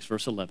chapter 6,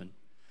 verse 11.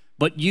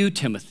 "But you,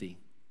 Timothy,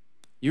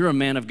 you're a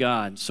man of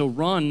God, so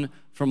run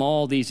from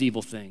all these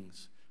evil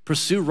things.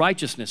 Pursue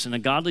righteousness and a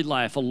godly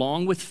life,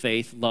 along with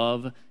faith,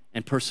 love,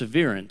 and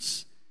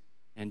perseverance,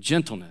 and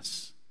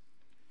gentleness."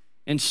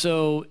 And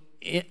so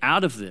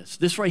out of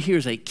this right here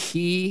is a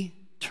key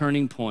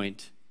turning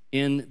point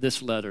in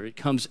this letter. It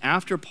comes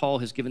after Paul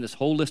has given this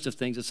whole list of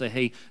things that say,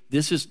 hey,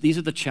 these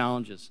are the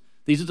challenges.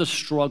 These are the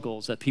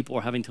struggles that people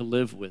are having to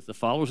live with. The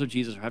followers of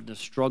Jesus are having to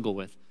struggle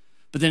with.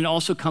 But then it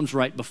also comes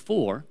right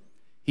before.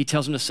 He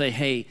tells them to say,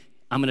 hey,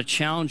 I'm going to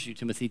challenge you,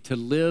 Timothy, to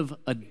live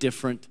a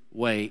different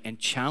way, and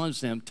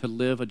challenge them to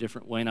live a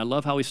different way. And I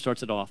love how he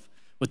starts it off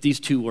with these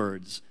two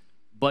words,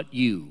 but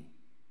you,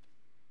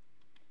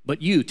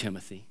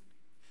 Timothy.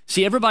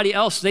 See, everybody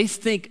else, they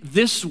think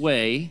this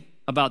way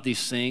about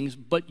these things,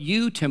 but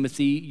you,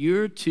 Timothy,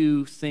 you're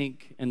to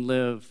think and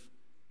live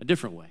a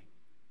different way.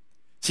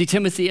 See,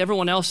 Timothy,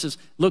 everyone else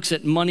looks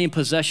at money and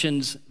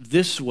possessions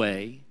this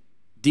way,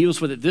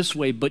 deals with it this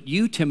way, but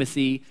you,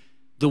 Timothy,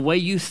 the way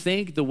you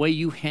think, the way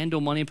you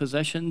handle money and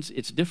possessions,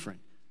 it's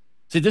different.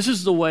 See, this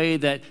is the way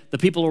that the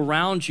people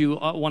around you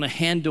want to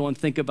handle and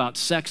think about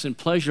sex and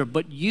pleasure,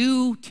 but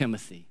you,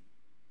 Timothy,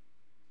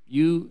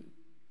 you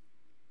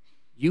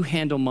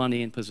handle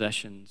money and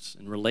possessions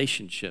and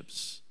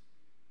relationships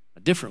a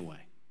different way.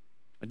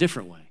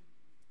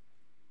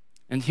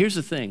 And here's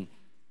the thing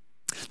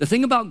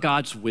about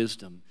God's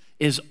wisdom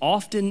is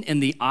often in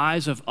the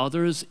eyes of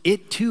others,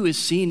 it too is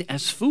seen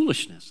as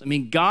foolishness. I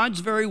mean, God's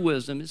very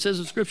wisdom, it says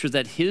in Scripture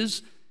that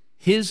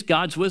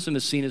God's wisdom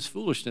is seen as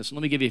foolishness. And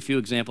let me give you a few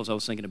examples I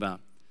was thinking about.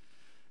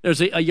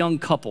 There's a young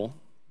couple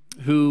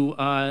who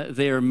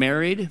they are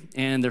married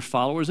and they're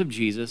followers of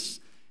Jesus,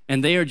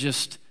 and they're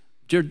just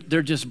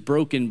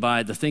broken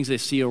by the things they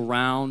see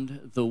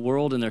around the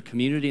world and their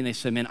community, and they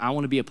say, man, I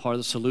want to be a part of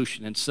the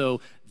solution. And so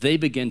they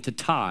begin to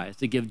tithe,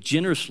 to give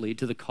generously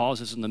to the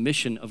causes and the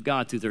mission of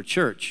God through their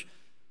church.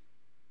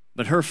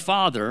 But her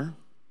father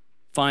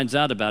finds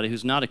out about it,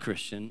 who's not a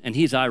Christian, and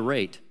he's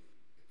irate.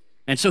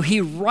 And so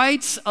he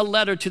writes a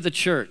letter to the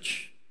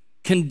church,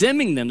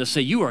 condemning them to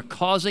say, you are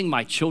causing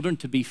my children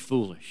to be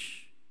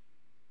foolish.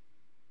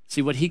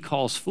 See, what he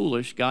calls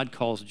foolish, God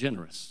calls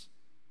generous.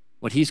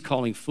 What he's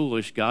calling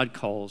foolish, God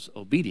calls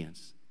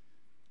obedience.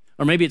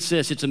 Or maybe it's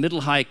this, it's a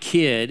middle-high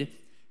kid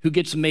who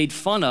gets made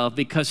fun of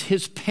because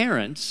his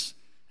parents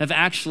have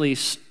actually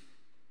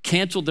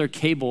canceled their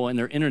cable and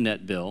their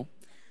internet bill,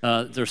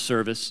 their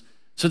service,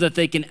 so that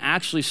they can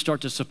actually start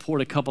to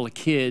support a couple of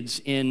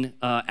kids in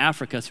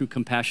Africa through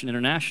Compassion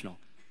International.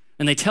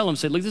 And they tell them,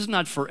 say, look, this is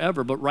not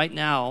forever, but right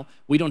now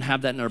we don't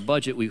have that in our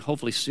budget. We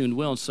hopefully soon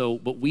will. And so,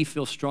 but we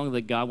feel strongly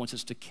that God wants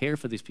us to care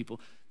for these people,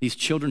 these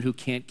children who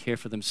can't care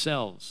for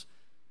themselves.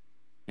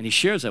 And he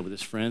shares that with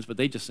his friends, but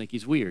they just think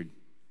he's weird.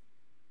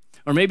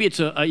 Or maybe it's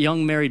a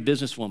young married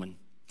businesswoman.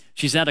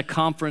 She's at a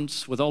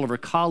conference with all of her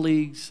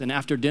colleagues, and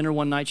after dinner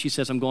one night, she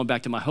says, I'm going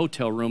back to my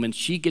hotel room, and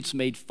she gets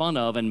made fun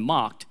of and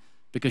mocked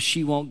because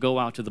she won't go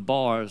out to the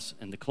bars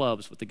and the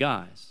clubs with the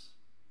guys.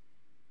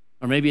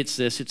 Or maybe it's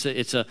this,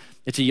 it's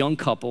a young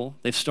couple,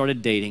 they've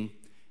started dating,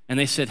 and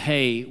they said,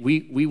 hey,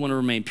 we want to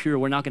remain pure.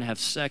 We're not going to have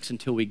sex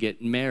until we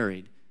get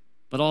married.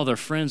 But all their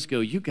friends go,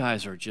 you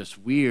guys are just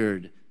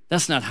weird.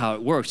 That's not how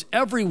it works.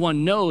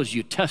 Everyone knows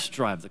you test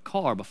drive the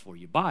car before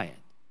you buy it.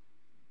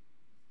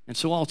 And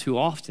so all too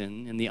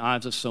often, in the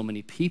eyes of so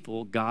many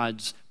people,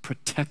 God's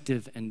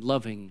protective and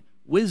loving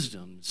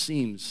wisdom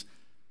seems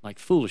like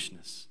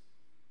foolishness.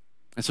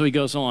 And so he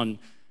goes on,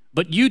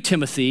 but you,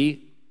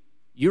 Timothy,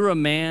 you're a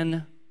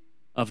man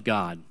of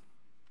God.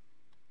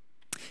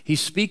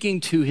 He's speaking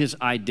to his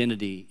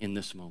identity in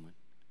this moment.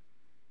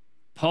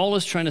 Paul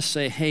is trying to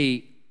say,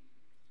 hey,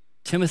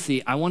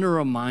 Timothy, I want to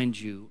remind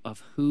you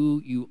of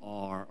who you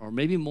are, or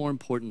maybe more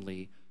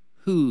importantly,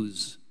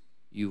 whose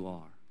you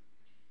are.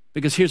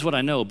 Because here's what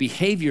I know,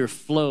 behavior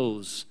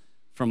flows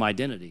from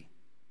identity.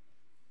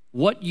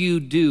 What you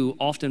do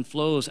often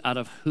flows out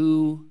of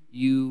who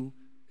you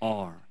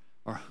are,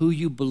 or who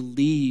you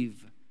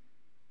believe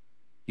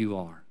you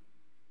are.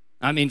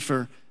 I mean,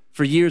 for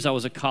years I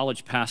was a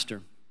college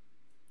pastor.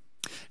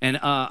 And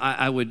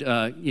I would,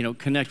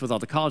 connect with all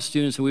the college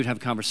students, and we would have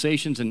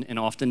conversations, and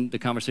often the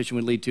conversation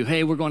would lead to,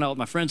 hey, we're going out with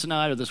my friends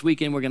tonight, or this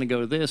weekend we're going to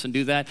go to this and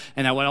do that.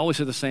 And I would always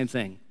say the same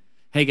thing.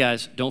 Hey,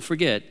 guys, don't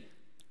forget,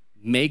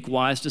 make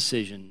wise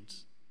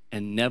decisions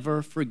and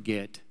never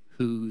forget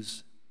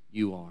whose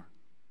you are.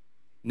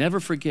 Never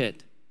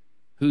forget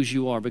whose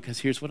you are, because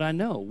here's what I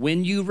know.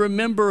 When you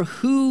remember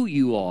who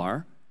you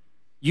are,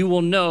 you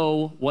will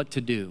know what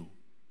to do.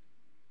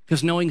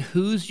 Because knowing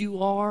whose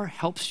you are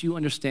helps you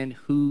understand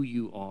who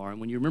you are.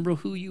 And when you remember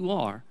who you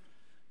are,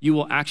 you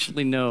will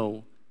actually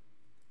know,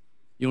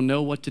 you'll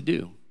know what to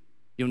do.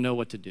 You'll know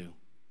what to do.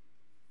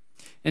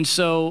 And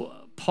so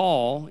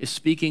Paul is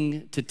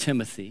speaking to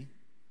Timothy.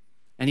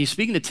 And he's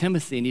speaking to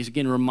Timothy, and he's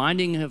again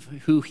reminding him of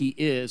who he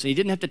is. And he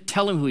didn't have to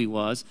tell him who he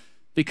was,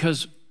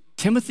 because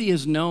Timothy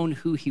has known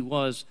who he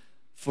was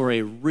for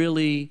a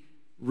really,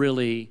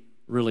 really,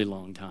 really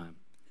long time.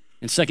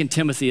 In 2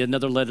 Timothy,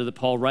 another letter that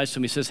Paul writes to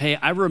him, he says, hey,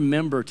 I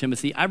remember,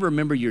 Timothy, I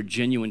remember your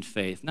genuine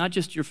faith, not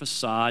just your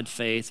facade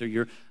faith or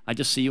your, I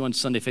just see you on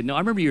Sunday faith. No, I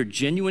remember your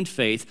genuine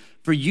faith,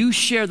 for you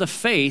share the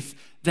faith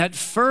that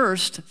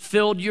first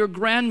filled your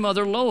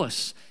grandmother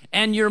Lois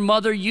and your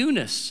mother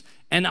Eunice.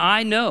 And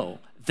I know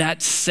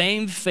that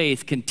same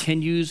faith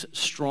continues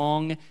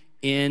strong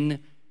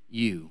in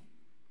you.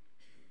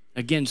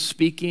 Again,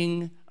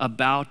 speaking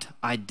about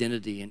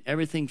identity, and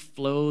everything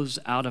flows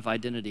out of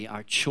identity.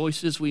 Our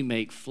choices we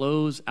make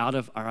flows out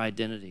of our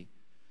identity.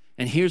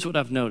 And here's what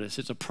I've noticed.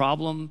 It's a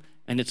problem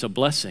and it's a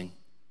blessing.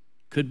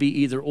 Could be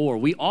either or.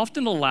 We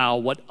often allow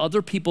what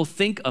other people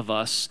think of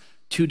us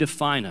to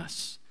define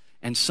us.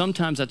 And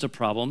sometimes that's a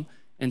problem,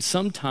 and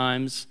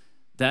sometimes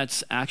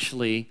that's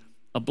actually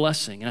a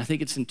blessing. And I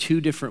think it's in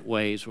two different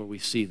ways where we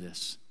see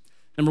this.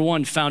 Number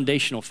one,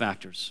 foundational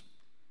factors.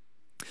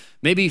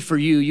 Maybe for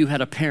you, you had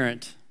a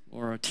parent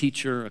or a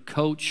teacher, a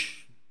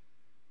coach,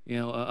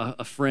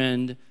 a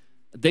friend.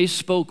 They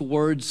spoke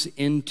words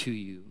into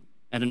you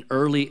at an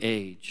early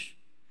age.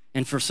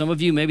 And for some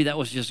of you, maybe that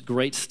was just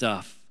great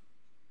stuff.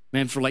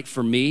 Man,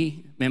 for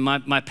me,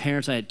 my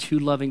parents, I had two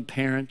loving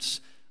parents,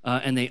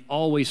 and they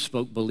always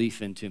spoke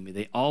belief into me.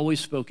 They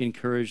always spoke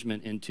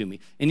encouragement into me.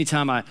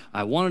 Anytime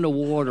I won an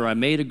award or I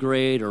made a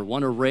grade or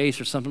won a race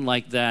or something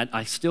like that,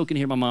 I still can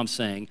hear my mom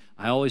saying,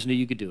 I always knew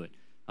you could do it.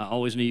 I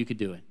always knew you could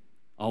do it.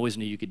 Always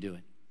knew you could do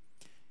it.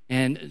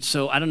 And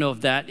so I don't know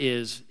if that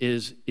is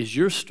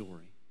your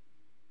story,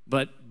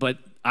 but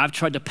I've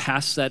tried to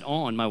pass that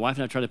on. My wife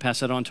and I tried to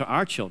pass that on to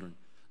our children.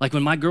 Like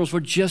when my girls were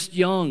just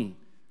young,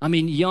 they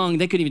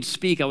couldn't even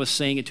speak. I was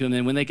saying it to them.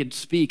 And when they could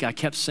speak, I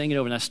kept saying it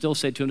over, and I still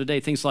say it to them today.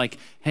 Things like,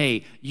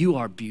 hey, you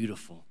are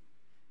beautiful.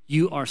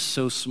 You are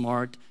so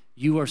smart.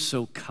 You are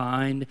so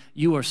kind.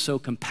 You are so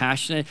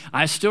compassionate.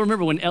 I still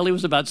remember when Ellie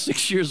was about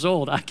 6 years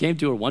old, I came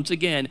to her once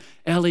again.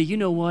 Ellie, you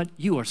know what?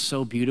 You are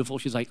so beautiful.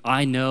 She's like,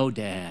 I know,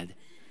 Dad.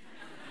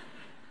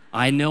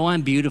 I know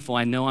I'm beautiful.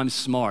 I know I'm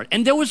smart.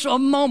 And there was a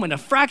moment, a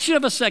fraction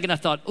of a second, I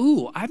thought,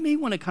 ooh, I may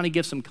want to kind of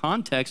give some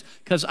context,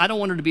 because I don't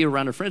want her to be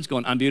around her friends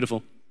going, I'm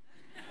beautiful.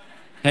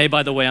 Hey,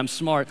 by the way, I'm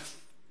smart.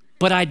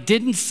 But I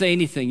didn't say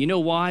anything. You know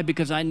why?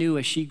 Because I knew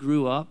as she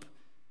grew up,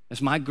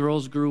 as my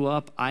girls grew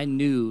up, I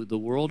knew the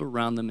world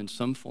around them in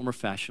some form or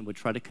fashion would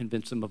try to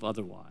convince them of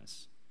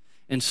otherwise.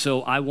 And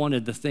so I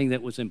wanted the thing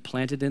that was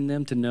implanted in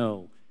them to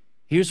know,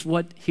 here's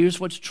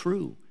what's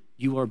true.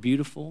 You are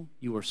beautiful,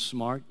 you are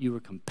smart, you are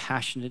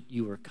compassionate,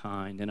 you are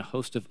kind, and a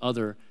host of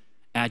other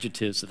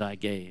adjectives that I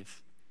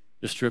gave,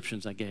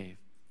 descriptions I gave.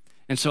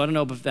 And so I don't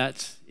know if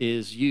that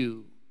is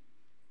you.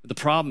 But the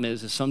problem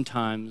is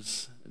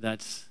sometimes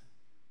that's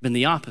been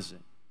the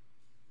opposite.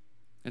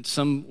 And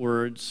some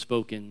words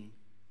spoken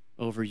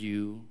over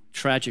you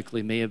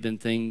tragically may have been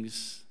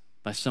things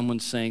by someone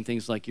saying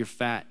things like, you're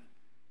fat,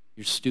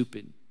 you're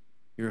stupid,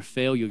 you're a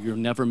failure, you'll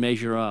never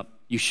measure up,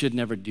 you should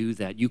never do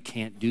that, you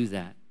can't do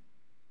that.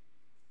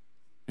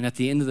 And at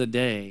the end of the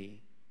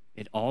day,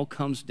 it all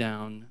comes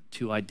down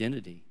to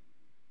identity.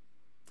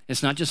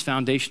 It's not just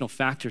foundational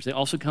factors, it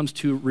also comes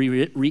to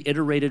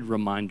reiterated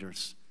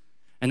reminders.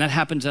 And that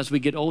happens as we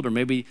get older.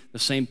 Maybe the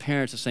same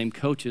parents, the same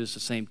coaches, the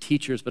same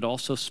teachers, but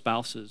also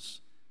spouses,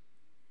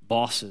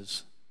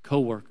 bosses,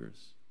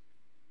 coworkers.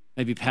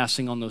 Maybe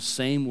passing on those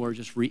same words,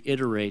 just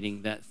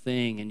reiterating that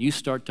thing. And you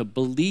start to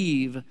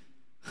believe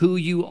who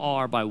you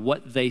are by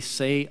what they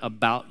say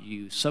about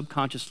you,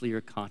 subconsciously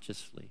or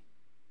consciously.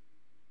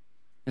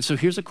 And so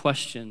here's a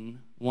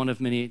question, one of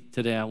many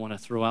today I want to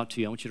throw out to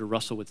you. I want you to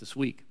wrestle with this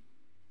week.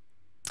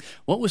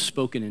 What was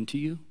spoken into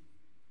you?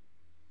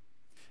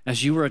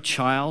 As you were a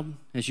child,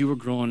 as you were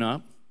growing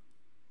up,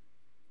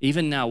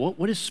 even now,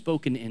 what is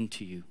spoken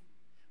into you?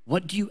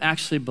 What do you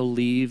actually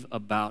believe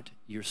about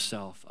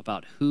yourself,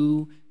 about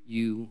who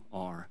you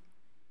are?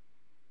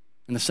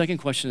 And the second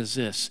question is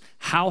this: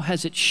 how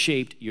has it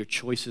shaped your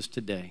choices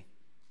today?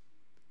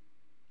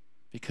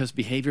 Because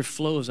behavior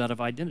flows out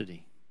of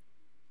identity.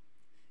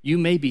 You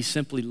may be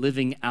simply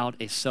living out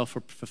a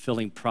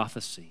self-fulfilling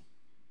prophecy.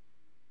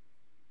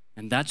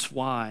 And that's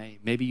why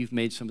maybe you've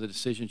made some of the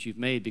decisions you've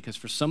made, because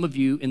for some of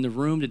you in the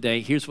room today,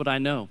 here's what I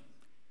know.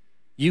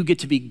 You get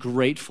to be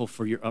grateful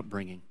for your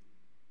upbringing,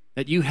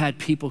 that you had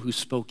people who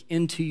spoke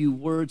into you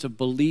words of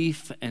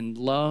belief and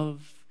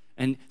love.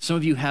 And some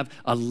of you have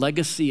a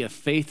legacy of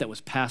faith that was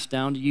passed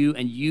down to you,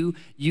 and you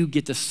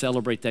get to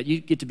celebrate that.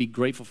 You get to be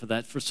grateful for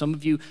that. For some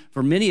of you,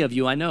 for many of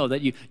you, I know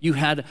that you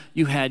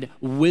had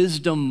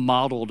wisdom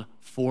modeled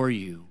for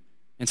you.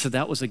 And so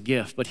that was a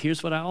gift. But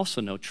here's what I also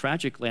know.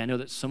 Tragically, I know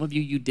that some of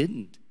you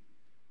didn't.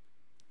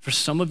 For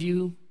some of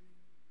you,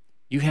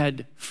 you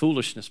had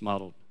foolishness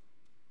modeled.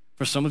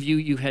 For some of you,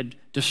 you had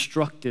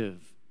destructive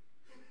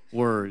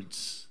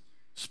words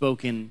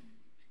spoken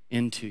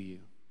into you.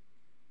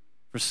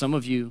 For some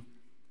of you,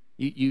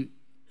 you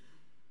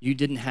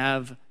didn't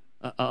have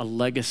a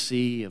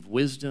legacy of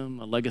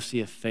wisdom, a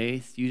legacy of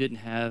faith. You didn't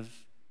have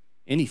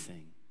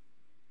anything.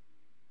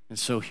 And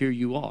so here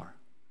you are.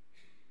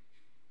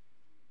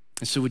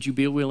 And so would you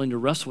be willing to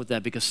wrestle with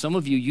that? Because some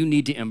of you, you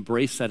need to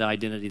embrace that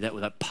identity,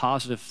 that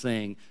positive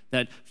thing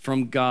that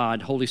from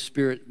God, Holy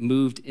Spirit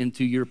moved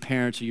into your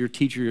parents or your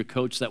teacher, your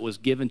coach that was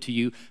given to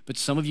you. But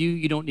some of you,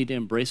 you don't need to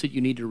embrace it. You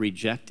need to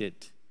reject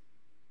it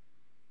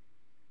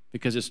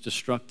because it's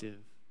destructive.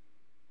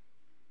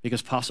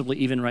 Because possibly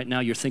even right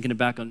now, you're thinking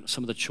back on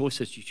some of the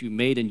choices that you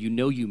made, and you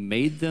know you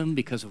made them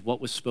because of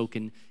what was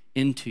spoken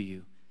into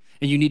you.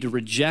 And you need to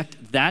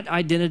reject that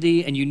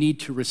identity, and you need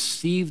to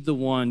receive the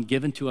one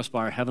given to us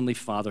by our Heavenly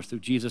Father through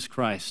Jesus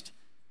Christ,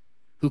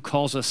 who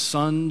calls us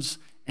sons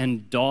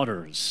and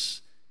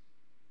daughters.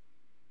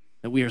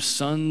 That we are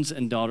sons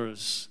and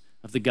daughters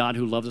of the God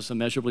who loves us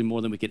immeasurably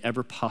more than we could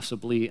ever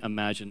possibly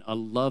imagine. A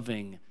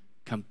loving,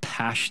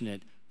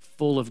 compassionate,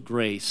 full of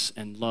grace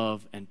and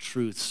love and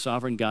truth,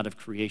 sovereign God of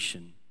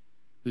creation,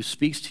 who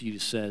speaks to you,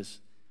 says,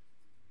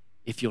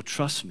 if you'll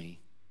trust me,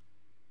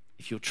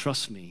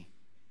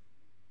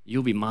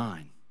 you'll be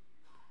mine,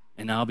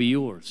 and I'll be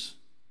yours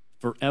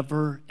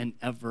forever and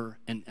ever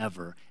and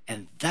ever.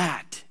 And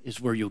that is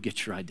where you'll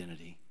get your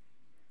identity.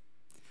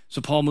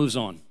 So Paul moves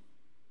on.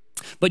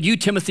 But you,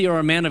 Timothy, are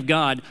a man of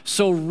God,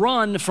 so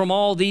run from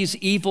all these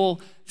evil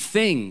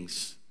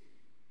things.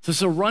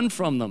 So run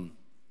from them.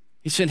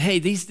 He said, hey,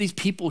 these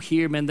people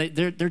here, man,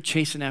 they're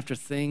chasing after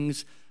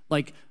things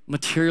like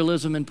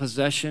materialism and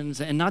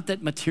possessions, and not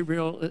that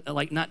material,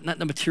 like not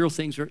the material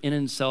things are in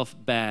itself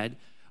bad,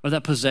 or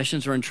that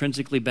possessions are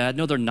intrinsically bad.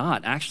 No, they're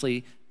not.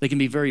 Actually, they can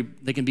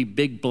be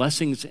big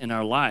blessings in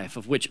our life,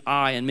 of which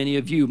I and many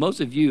of you,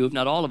 most of you, if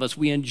not all of us,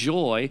 we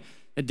enjoy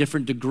at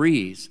different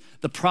degrees.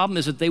 The problem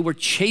is that they were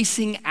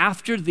chasing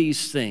after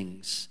these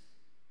things,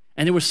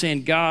 and they were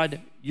saying,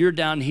 God, you're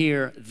down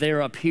here,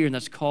 they're up here, and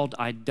that's called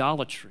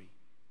idolatry.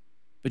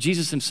 But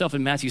Jesus himself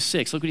in Matthew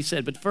 6, look what he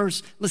said. But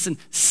first, listen,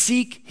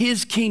 seek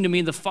his kingdom,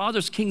 meaning the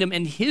Father's kingdom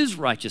and his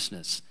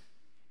righteousness,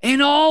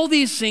 and all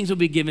these things will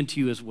be given to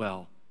you as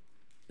well.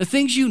 The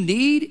things you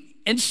need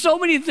and so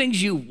many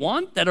things you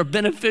want that are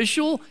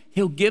beneficial,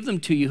 he'll give them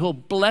to you. He'll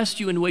bless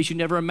you in ways you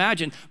never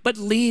imagined. But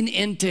lean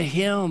into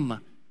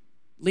him.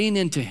 Lean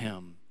into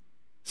him.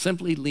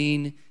 Simply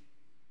lean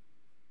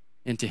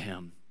into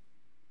him.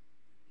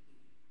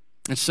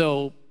 And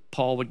so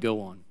Paul would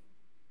go on.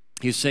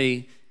 He'd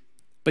say,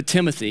 but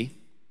Timothy,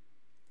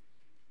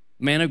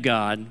 man of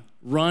God,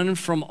 run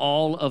from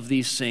all of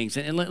these things.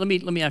 And let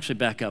me actually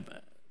back up.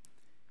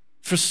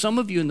 For some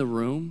of you in the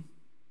room,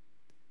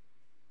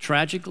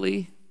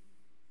 tragically,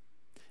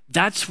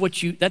 that's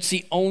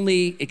the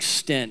only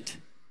extent.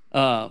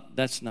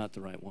 That's not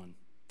the right one.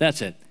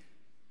 That's it.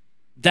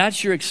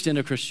 That's your extent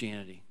of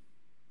Christianity.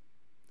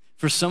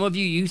 For some of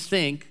you, you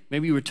think,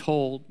 maybe you were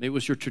told, maybe it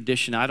was your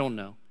tradition, I don't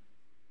know,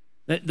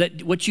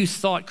 that what you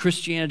thought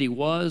Christianity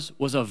was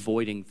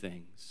avoiding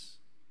things,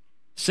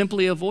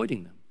 simply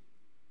avoiding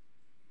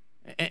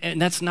them.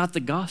 And that's not the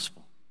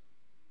gospel.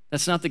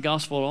 That's not the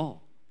gospel at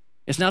all.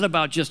 It's not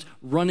about just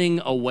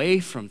running away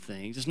from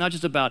things. It's not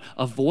just about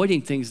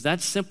avoiding things.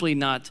 That's simply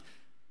not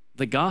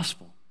the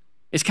gospel.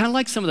 It's kind of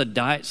like some of the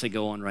diets that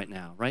go on right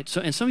now, right?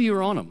 And some of you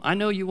are on them. I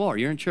know you are.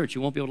 You're in church.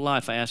 You won't be able to lie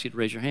if I ask you to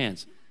raise your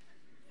hands.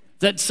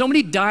 That so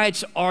many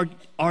diets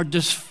are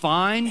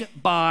defined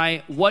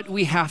by what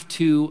we have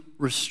to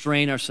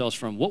restrain ourselves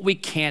from, what we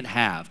can't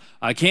have.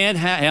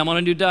 Hey, I'm on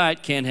a new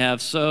diet, can't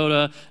have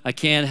soda, I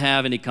can't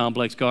have any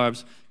complex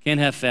carbs, can't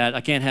have fat,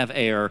 I can't have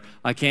air,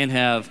 I can't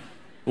have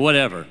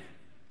whatever.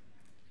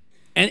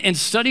 And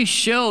studies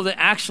show that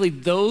actually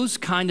those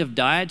kind of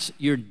diets,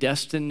 you're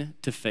destined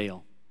to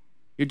fail.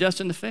 You're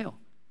destined to fail.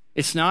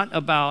 It's not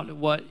about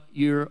what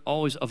you're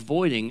always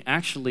avoiding.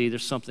 Actually,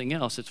 there's something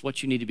else. It's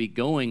what you need to be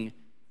going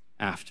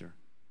after.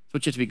 It's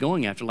what you have to be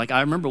going after. Like I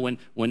remember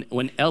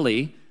when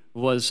Ellie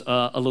was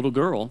a little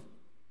girl,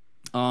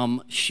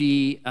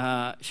 she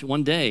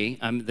one day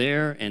I'm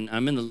there and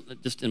I'm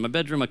just in my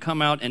bedroom. I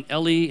come out and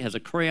Ellie has a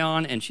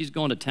crayon and she's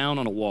going to town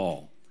on a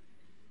wall.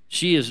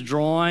 She is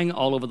drawing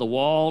all over the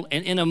wall.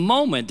 And in a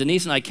moment,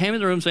 Denise and I came in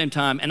the room at the same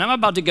time and I'm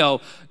about to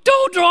go,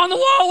 don't draw on the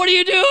wall, what are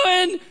you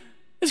doing?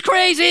 It's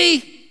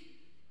crazy.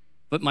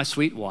 But my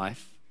sweet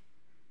wife,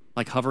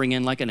 like hovering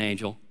in like an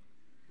angel,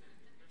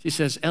 she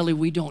says, Ellie,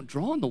 we don't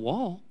draw on the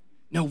wall.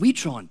 No, we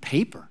draw on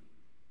paper.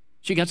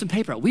 She got some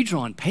paper out. We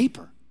draw on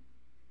paper.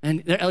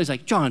 And Ellie's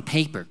like, draw on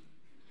paper.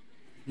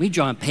 We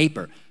draw on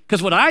paper.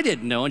 Because what I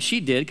didn't know, and she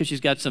did, because she's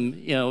got some,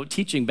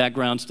 teaching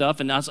background stuff,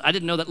 and I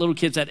didn't know that little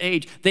kids that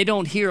age, they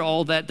don't hear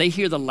all that. They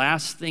hear the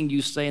last thing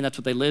you say, and that's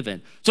what they live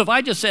in. So if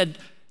I just said,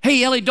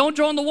 hey, Ellie, don't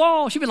draw on the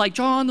wall, she'd be like,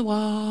 draw on the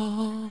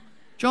wall,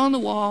 draw on the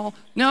wall.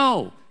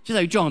 No. She's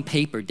like, draw on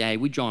paper, Daddy.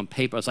 We draw on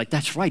paper. I was like,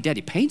 that's right,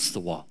 Daddy paints the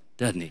wall,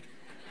 doesn't he?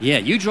 Yeah,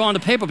 you draw on the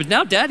paper, but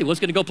now Daddy was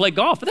going to go play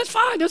golf, but that's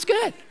fine, that's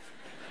good.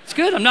 It's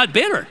good, I'm not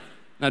bitter.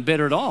 Not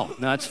bitter at all.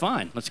 No, it's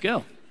fine, let's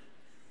go.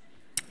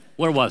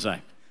 Where was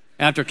I?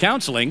 After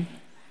counseling,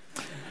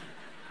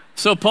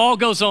 so Paul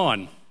goes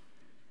on.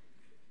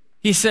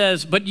 He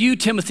says, but you,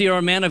 Timothy, are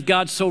a man of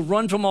God, so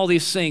run from all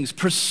these things.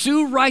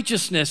 Pursue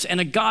righteousness and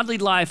a godly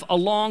life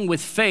along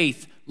with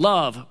faith,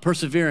 love,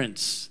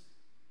 perseverance,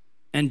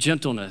 and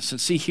gentleness.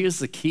 And see, here's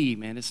the key,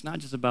 man. It's not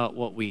just about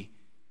what we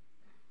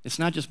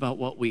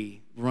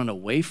run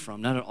away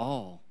from, not at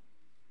all.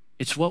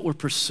 It's what we're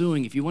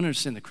pursuing. If you want to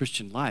understand the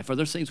Christian life, are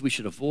there things we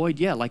should avoid?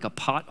 Yeah, like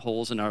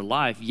potholes in our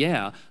life.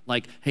 Yeah,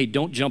 like, hey,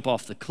 don't jump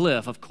off the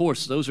cliff. Of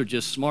course, those are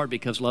just smart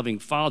because loving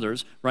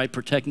fathers, right,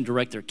 protect and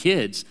direct their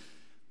kids.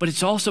 But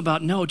it's also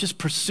about, no, just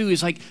pursue.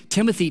 It's like,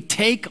 Timothy,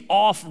 take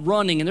off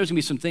running, and there's going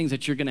to be some things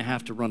that you're going to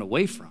have to run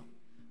away from,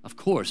 of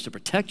course, to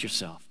protect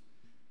yourself.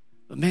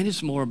 But man,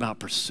 it's more about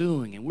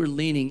pursuing, and we're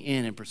leaning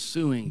in and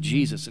pursuing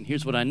Jesus. And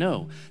here's what I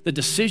know. The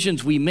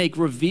decisions we make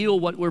reveal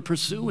what we're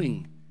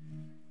pursuing.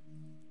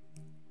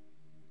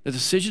 The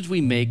decisions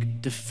we make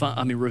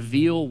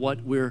reveal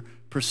what we're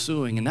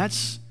pursuing. And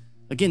that's,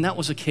 again, that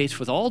was the case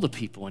with all the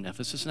people in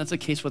Ephesus, and that's the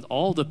case with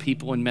all the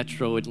people in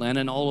Metro Atlanta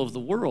and all over the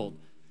world.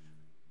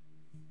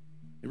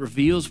 It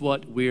reveals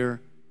what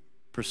we're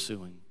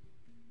pursuing.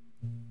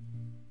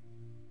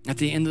 At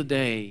the end of the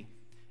day,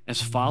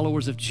 as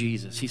followers of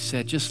Jesus, he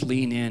said, just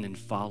lean in and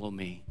follow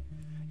me.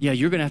 Yeah,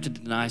 you're going to have to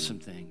deny some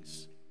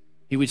things.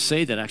 He would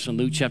say that actually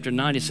in Luke chapter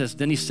 9. It says,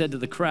 then he said to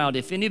the crowd,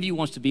 if any of you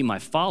wants to be my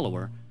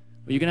follower,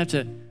 well, you're going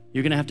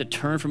to have to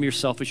turn from your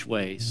selfish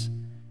ways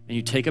and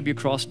you take up your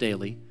cross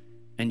daily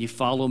and you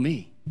follow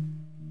me.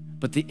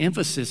 But the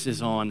emphasis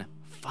is on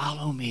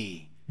follow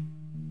me.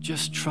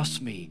 Just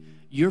trust me.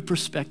 Your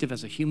perspective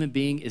as a human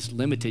being is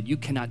limited. You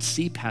cannot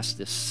see past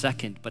this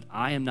second, but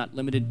I am not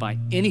limited by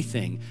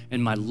anything,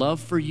 and my love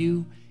for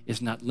you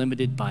is not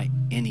limited by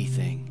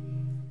anything.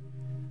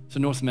 So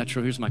North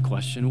Metro, here's my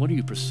question. What are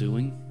you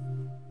pursuing?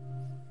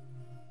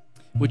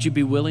 Would you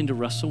be willing to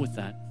wrestle with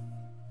that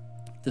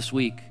this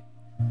week?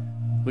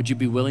 Would you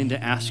be willing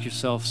to ask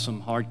yourself some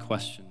hard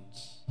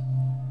questions?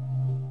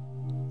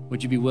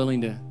 Would you be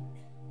willing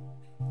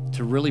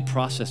to really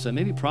process that?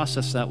 Maybe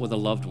process that with a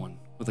loved one,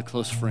 with a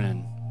close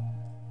friend.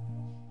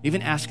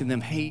 Even asking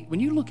them, hey, when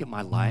you look at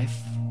my life,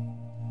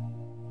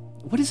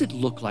 what does it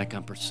look like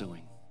I'm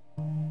pursuing?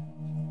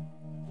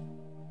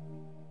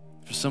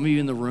 For some of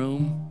you in the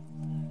room,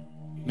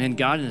 man,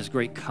 God in his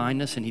great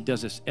kindness, and he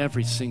does this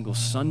every single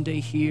Sunday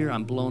here.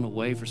 I'm blown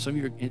away. For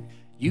some of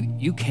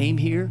you came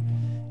here,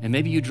 and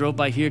maybe you drove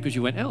by here because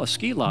you went, oh, a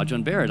ski lodge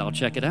on Barrett, I'll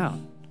check it out.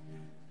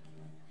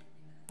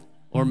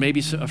 Or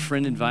maybe a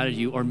friend invited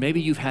you, or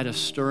maybe you've had a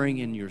stirring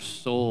in your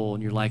soul,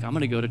 and you're like, I'm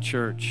going to go to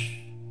church.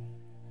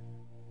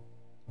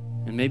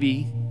 And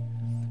maybe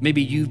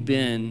you've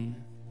been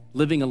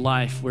living a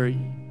life where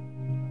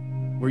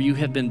you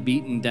have been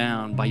beaten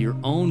down by your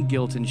own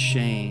guilt and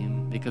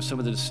shame because some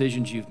of the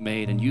decisions you've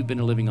made, and you've been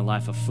living a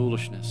life of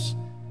foolishness.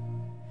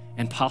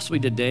 And possibly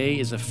today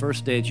is the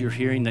first day that you're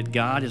hearing that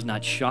God is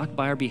not shocked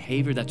by our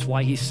behavior. That's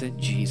why he sent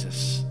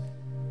Jesus.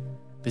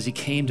 Because he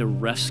came to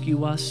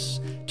rescue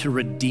us, to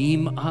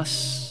redeem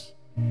us.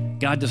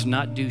 God does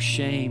not do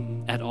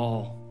shame at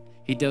all.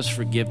 He does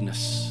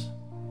forgiveness.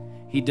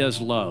 He does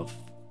love.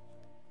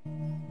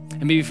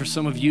 And maybe for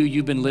some of you,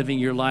 you've been living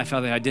your life out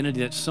of the identity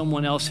that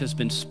someone else has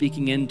been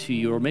speaking into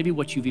you, or maybe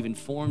what you've even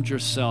formed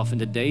yourself. And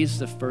today's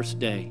the first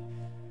day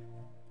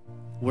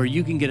where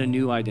you can get a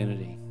new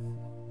identity.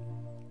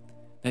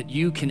 that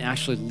you can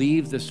actually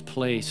leave this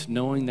place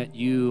knowing that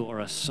you are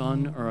a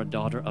son or a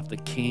daughter of the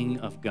King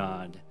of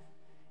God,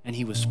 and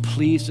he was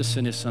pleased to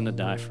send his son to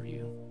die for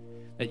you,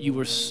 that you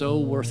were so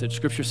worth it.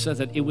 Scripture says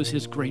that it was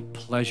his great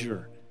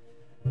pleasure.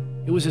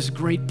 It was his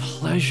great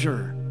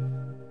pleasure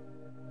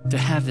to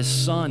have his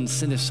son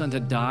send his son to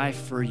die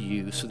for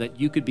you so that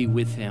you could be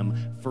with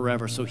him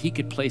forever, so he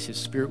could place his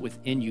spirit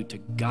within you to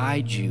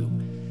guide you,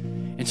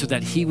 and so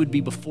that he would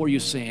be before you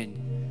saying,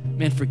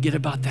 man, forget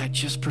about that.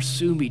 Just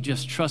pursue me.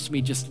 Just trust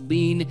me. Just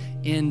lean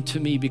into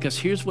me. Because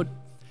here's what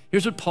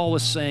Paul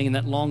was saying in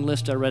that long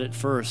list I read at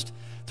first.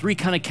 3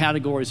 kind of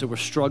categories that we're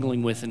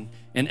struggling with in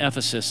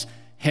Ephesus: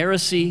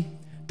 heresy,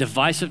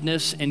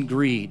 divisiveness, and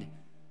greed. And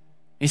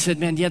he said,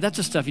 man, yeah, that's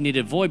the stuff you need to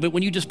avoid. But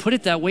when you just put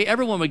it that way,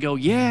 everyone would go,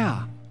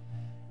 yeah.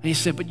 And he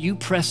said, but you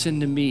press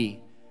into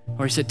me.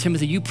 Or he said,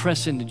 Timothy, you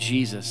press into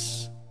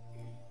Jesus.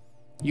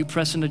 You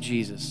press into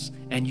Jesus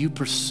and you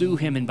pursue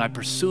him. And by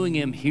pursuing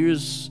him,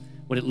 here's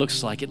what it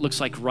looks like. It looks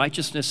like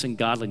righteousness and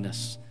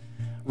godliness.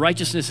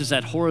 Righteousness is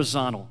that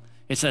horizontal.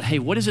 It's that, hey,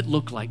 what does it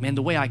look like, man?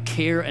 The way I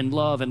care and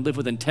love and live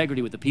with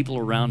integrity with the people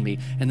around me.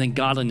 And then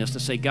godliness, to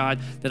say, God,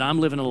 that I'm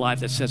living a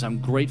life that says I'm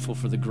grateful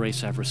for the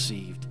grace I've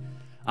received.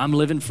 I'm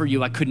living for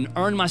you. I couldn't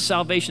earn my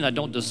salvation. I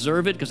don't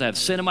deserve it because I have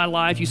sin in my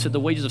life. You said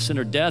the wages of sin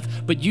are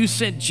death, but you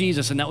sent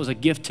Jesus and that was a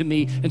gift to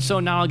me. And so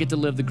now I get to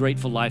live the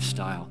grateful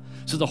lifestyle.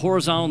 So the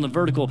horizontal and the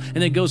vertical, and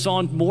then it goes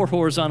on more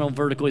horizontal and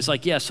vertical. It's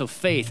like, yeah, so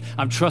faith,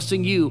 I'm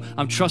trusting you.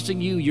 I'm trusting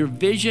you. Your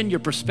vision, your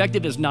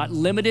perspective is not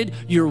limited.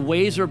 Your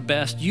ways are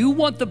best. You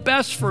want the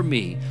best for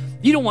me.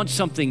 You don't want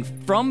something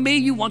from me.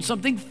 You want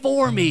something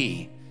for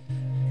me.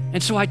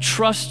 And so I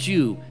trust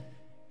you.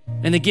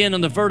 And again,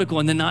 on the vertical,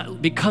 and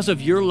then because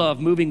of your love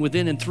moving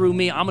within and through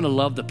me, I'm going to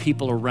love the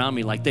people around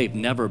me like they've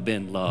never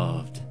been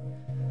loved.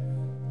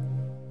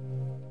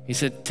 He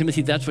said,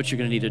 Timothy, that's what you're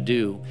going to need to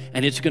do.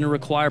 And it's going to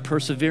require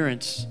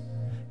perseverance.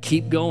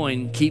 Keep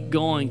going, keep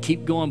going,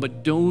 keep going.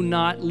 But do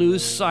not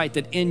lose sight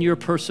that in your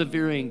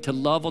persevering to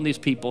love on these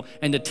people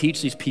and to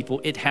teach these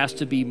people, it has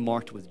to be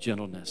marked with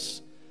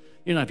gentleness.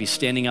 You're not be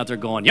standing out there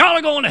going, y'all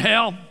are going to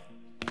hell.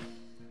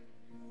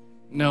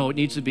 No, it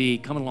needs to be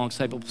coming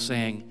alongside people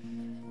saying,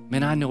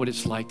 man, I know what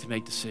it's like to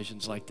make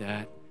decisions like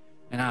that.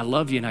 And I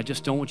love you, and I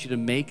just don't want you to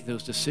make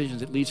those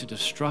decisions that leads to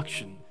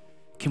destruction.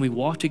 Can we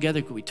walk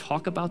together? Can we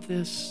talk about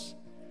this?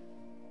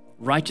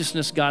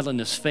 Righteousness,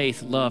 godliness,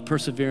 faith, love,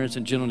 perseverance,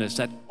 and gentleness,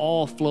 that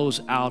all flows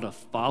out of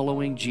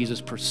following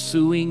Jesus,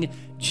 pursuing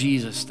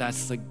Jesus.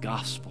 That's the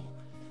gospel.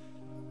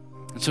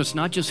 And so it's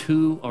not just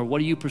who or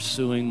what are you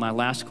pursuing. My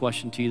last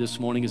question to you this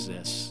morning is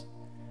this: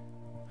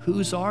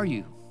 whose are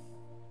you?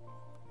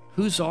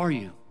 Whose are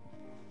you?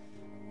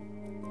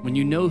 When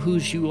you know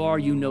whose you are,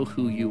 you know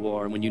who you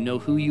are. And when you know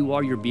who you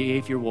are, your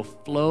behavior will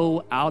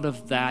flow out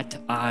of that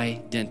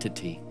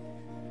identity.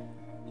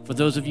 For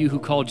those of you who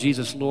call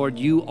Jesus Lord,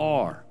 you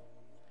are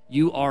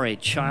a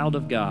child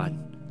of God.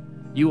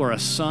 You are a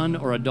son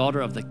or a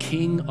daughter of the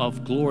King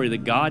of glory, the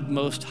God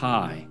Most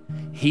High.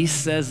 He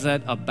says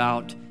that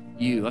about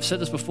you. I've said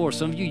this before.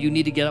 Some of you, you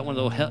need to get out one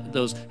of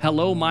those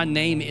hello, my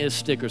name is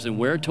stickers and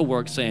wear it to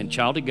work saying,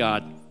 child of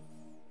God,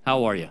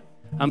 how are you?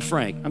 I'm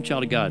Frank. I'm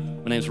child of God.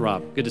 My name's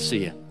Rob. Good to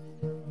see you.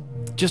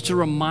 Just to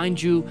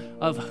remind you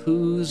of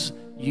whose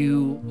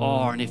you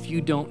are. And if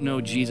you don't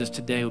know Jesus,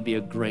 today would be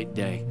a great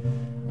day,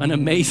 an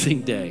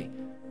amazing day.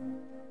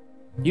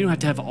 You don't have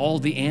to have all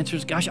the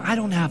answers. Gosh, I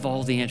don't have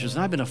all the answers.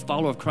 And I've been a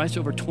follower of Christ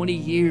over 20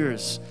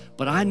 years,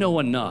 but I know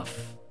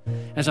enough.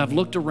 As I've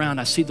looked around,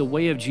 I see the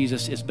way of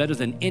Jesus is better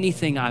than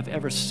anything I've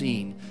ever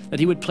seen. That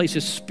he would place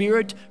his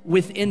spirit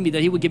within me,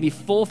 that he would give me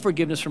full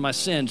forgiveness for my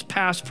sins,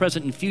 past,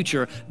 present, and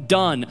future,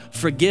 done,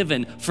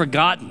 forgiven,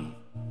 forgotten.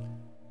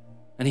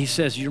 And he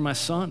says, you're my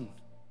son.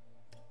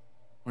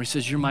 Or he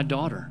says, you're my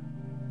daughter.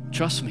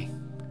 Trust me,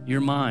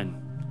 you're mine,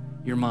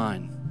 you're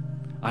mine.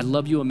 I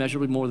love you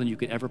immeasurably more than you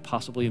could ever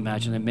possibly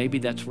imagine. And maybe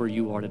that's where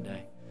you are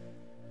today.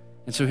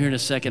 And so here in a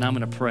second, I'm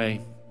going to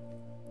pray.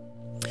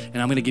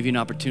 And I'm going to give you an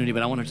opportunity,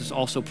 but I want to just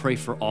also pray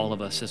for all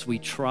of us as we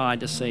try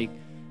to say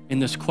in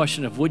this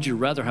question of would you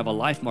rather have a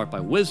life marked by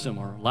wisdom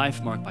or a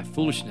life marked by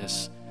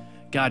foolishness?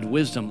 God,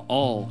 wisdom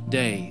all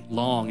day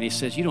long. And he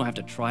says, you don't have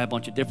to try a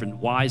bunch of different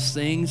wise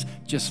things.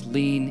 Just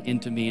lean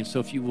into me. And so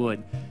if you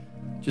would,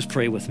 just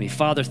pray with me.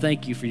 Father,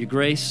 thank you for your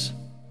grace.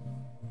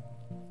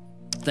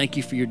 Thank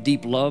you for your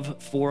deep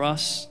love for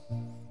us.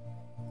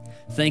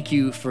 Thank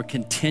you for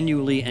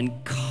continually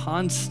and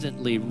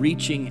constantly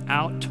reaching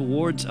out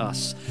towards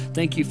us.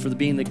 Thank you for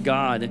being the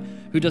God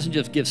who doesn't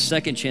just give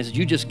second chances.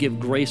 You just give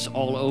grace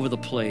all over the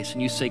place.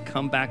 And you say,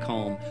 come back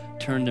home,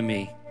 turn to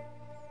me.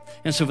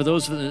 And so for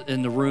those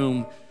in the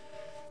room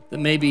that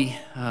maybe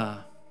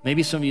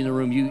some of you in the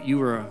room, you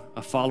were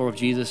a follower of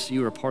Jesus.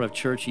 You were a part of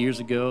church years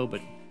ago,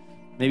 but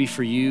maybe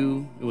for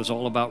you, it was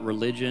all about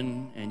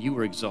religion and you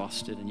were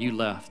exhausted and you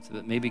left.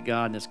 But maybe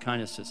God in his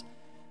kindness says,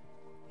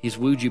 he's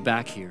wooed you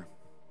back here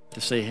to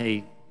say,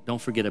 hey,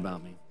 don't forget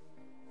about me.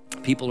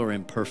 People are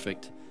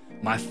imperfect.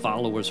 My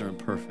followers are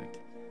imperfect.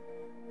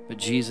 But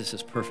Jesus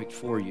is perfect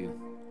for you,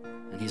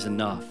 and he's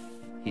enough.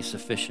 He's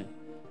sufficient.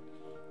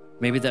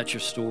 Maybe that's your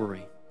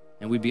story,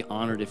 and we'd be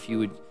honored if you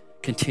would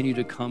continue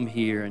to come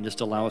here and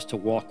just allow us to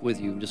walk with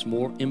you, just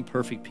more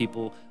imperfect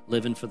people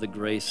living for the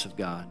grace of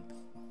God.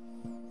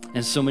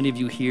 And so many of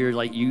you here,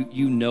 like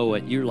you know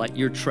it.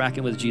 You're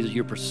tracking with Jesus.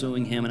 You're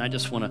pursuing him. And I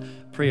just want to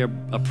pray a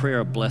prayer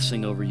of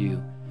blessing over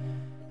you.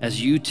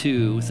 As you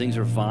too, things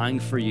are vying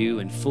for you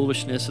and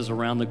foolishness is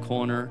around the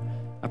corner.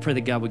 I pray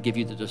that God would give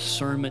you the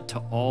discernment to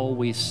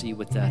always see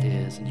what that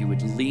is, and you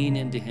would lean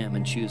into him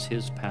and choose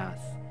his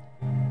path.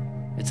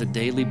 It's a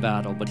daily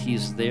battle, but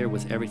he's there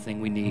with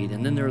everything we need.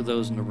 And then there are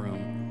those in the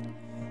room.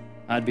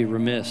 I'd be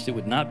remiss. It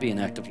would not be an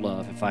act of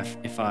love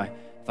if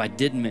I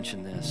didn't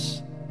mention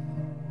this.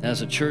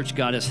 As a church,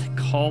 God has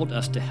called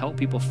us to help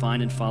people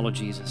find and follow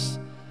Jesus.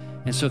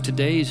 And so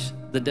today's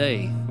the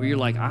day where you're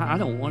like, I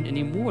don't want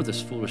any more of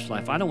this foolish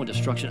life. I don't want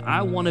destruction.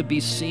 I want to be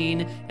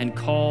seen and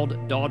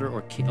called daughter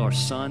or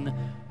son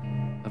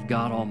of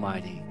God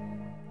Almighty.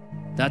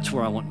 That's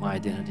where I want my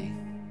identity.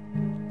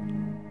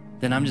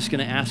 Then I'm just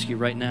going to ask you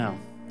right now,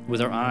 with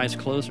our eyes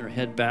closed and our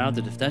head bowed,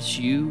 that if that's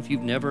you, if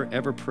you've never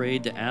ever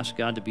prayed to ask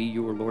God to be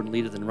your Lord and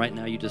leader, then right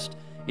now you just,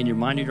 in your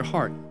mind and your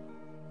heart,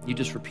 you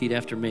just repeat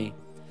after me.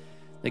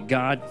 That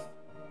God,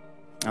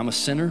 I'm a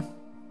sinner.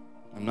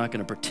 I'm not going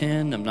to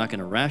pretend. I'm not going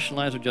to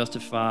rationalize or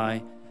justify.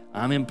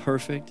 I'm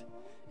imperfect.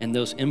 And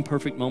those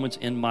imperfect moments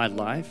in my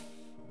life,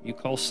 you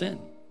call sin.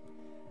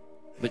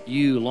 But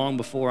you, long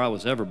before I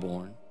was ever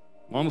born,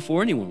 long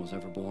before anyone was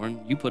ever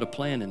born, you put a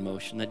plan in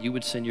motion that you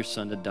would send your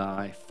son to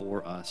die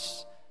for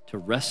us, to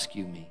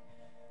rescue me,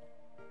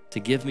 to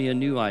give me a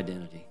new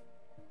identity,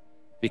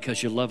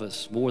 because you love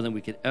us more than we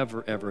could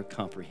ever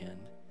comprehend.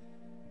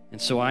 And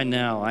so I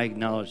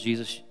acknowledge,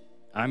 Jesus,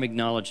 I'm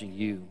acknowledging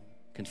you,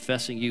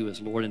 confessing you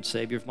as Lord and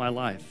Savior of my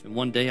life. And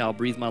one day I'll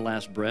breathe my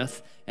last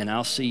breath and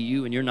I'll see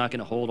you, and you're not going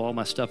to hold all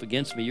my stuff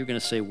against me. You're going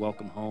to say,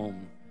 welcome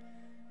home.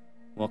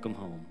 Welcome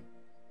home.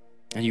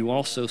 And you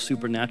also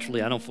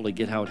supernaturally, I don't fully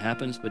get how it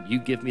happens, but you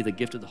give me the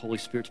gift of the Holy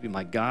Spirit to be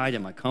my guide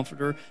and my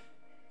comforter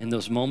in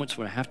those moments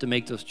when I have to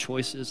make those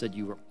choices, that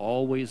you are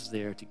always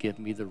there to give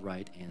me the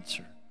right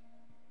answer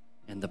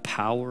and the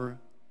power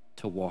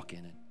to walk in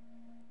it.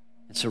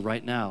 And so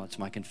right now, it's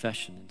my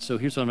confession. And so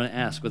here's what I'm going to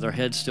ask. With our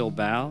heads still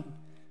bowed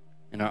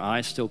and our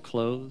eyes still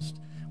closed,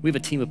 we have a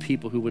team of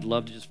people who would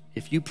love to just,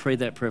 if you prayed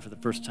that prayer for the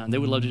first time, they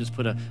would love to just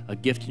put a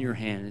gift in your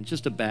hand, and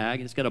just a bag,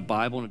 and it's got a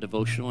Bible and a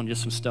devotional and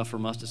just some stuff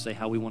from us to say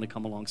how we want to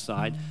come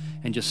alongside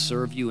and just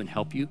serve you and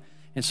help you.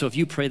 And so if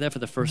you pray that for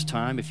the first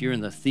time, if you're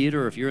in the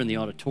theater or if you're in the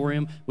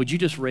auditorium, would you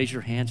just raise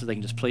your hand so they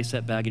can just place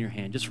that bag in your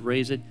hand? Just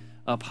raise it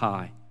up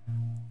high.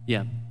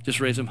 Yeah, just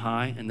raise them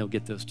high and they'll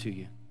get those to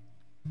you.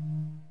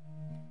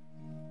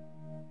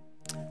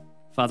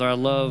 Father, I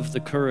love the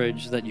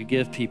courage that you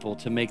give people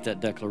to make that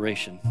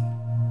declaration.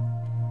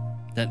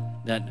 That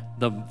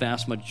the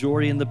vast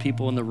majority of the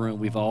people in the room,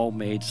 we've all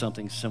made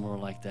something similar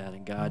like that.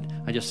 And God,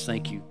 I just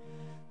thank you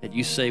that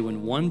you say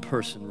when one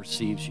person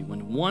receives you,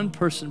 when one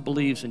person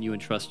believes in you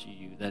and trusts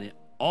you, that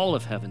all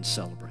of heaven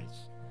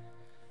celebrates.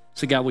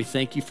 So God, we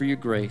thank you for your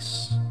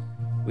grace.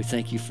 We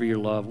thank you for your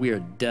love. We are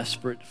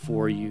desperate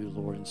for you,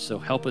 Lord. And so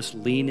help us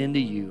lean into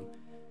you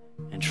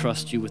and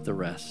trust you with the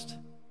rest.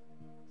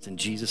 It's in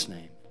Jesus'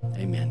 name.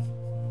 Amen.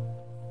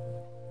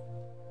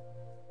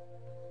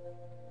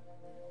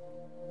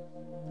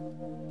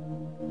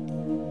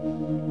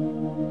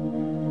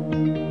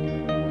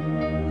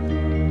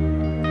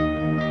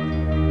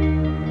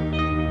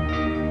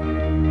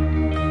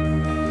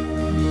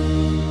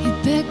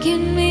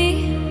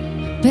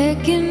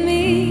 Beckon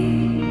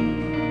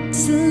me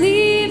to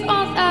leave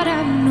all that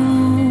I've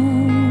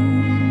known.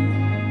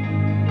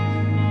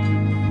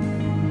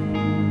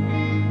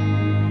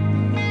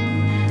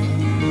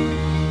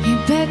 You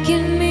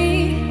beckon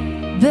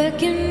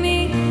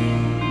me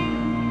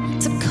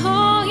to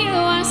call you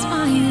as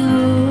my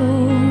own.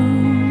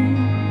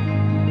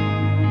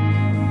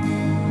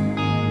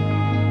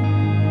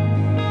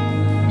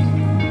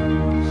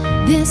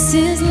 This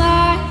is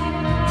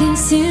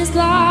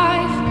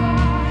life,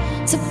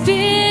 to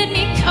bid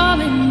me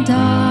come and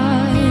die.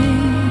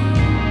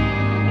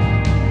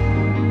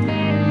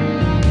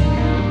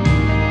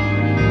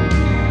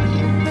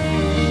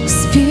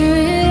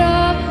 Spirit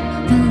of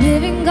the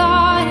living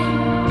God,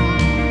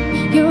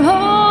 you're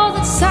all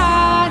that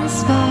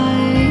satisfies.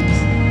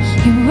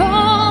 You're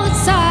all that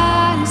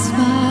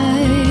satisfies.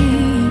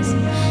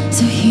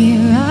 So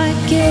here I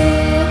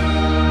give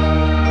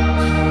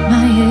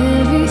my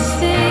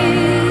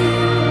everything,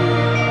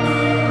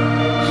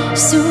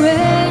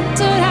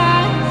 surrendered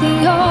at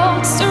the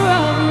altar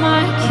of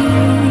my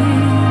King.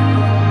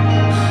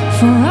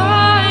 For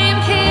I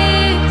am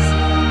His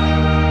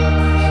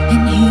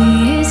and He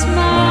is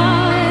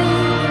mine.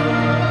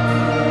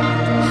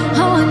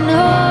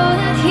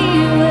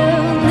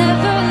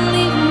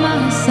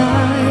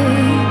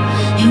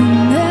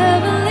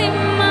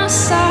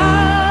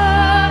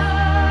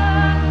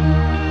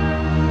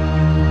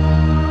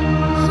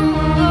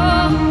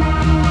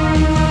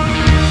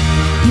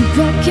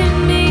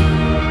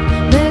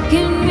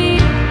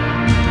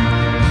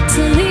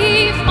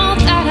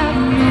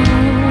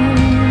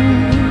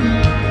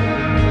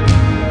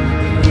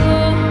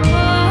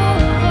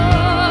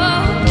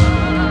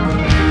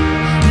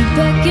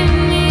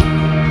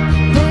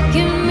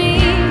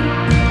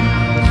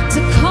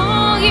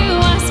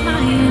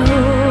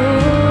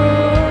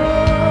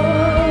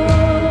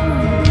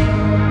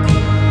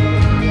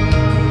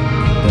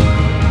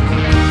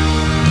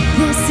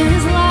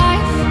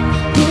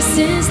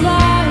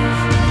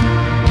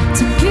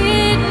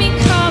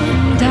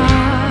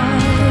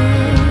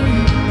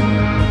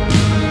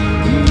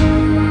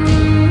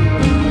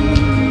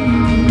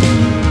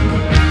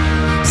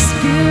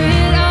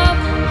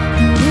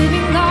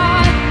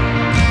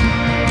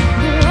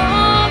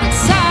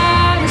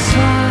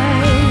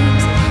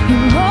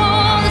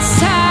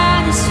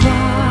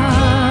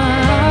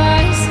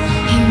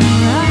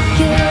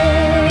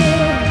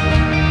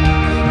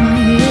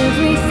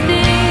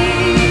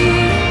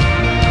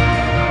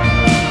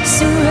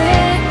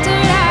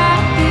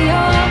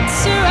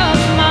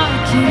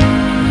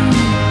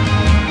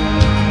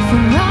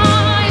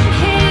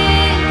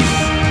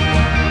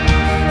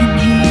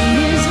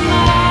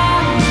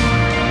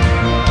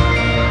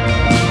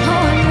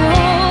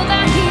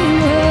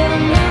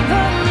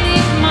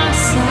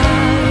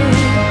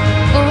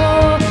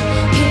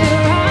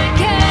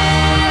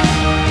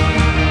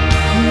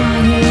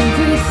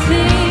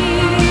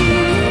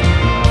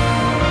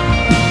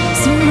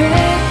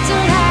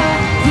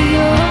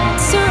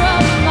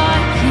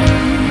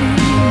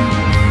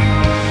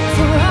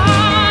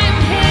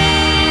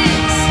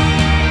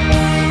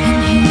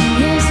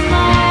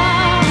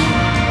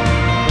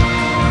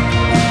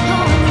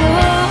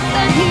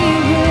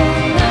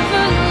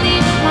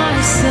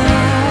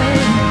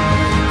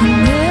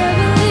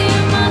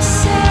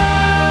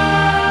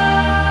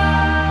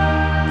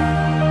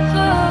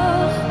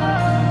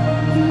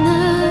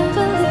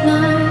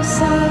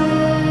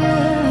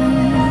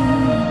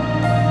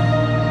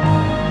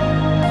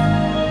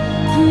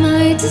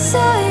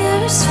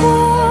 desire is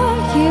for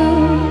you.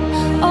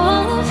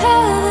 All of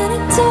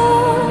heaven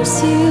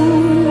adores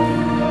you.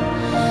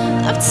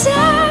 I've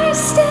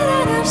tasted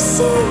and I've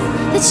seen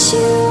that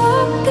you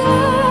are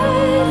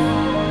good.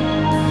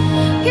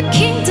 Your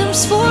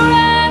kingdom's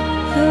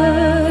forever.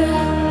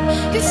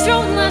 Your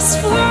throne lasts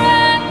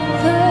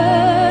forever.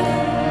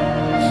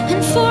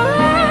 And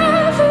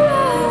forever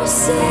I will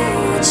sing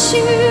that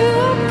you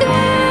are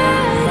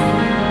good.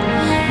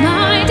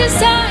 My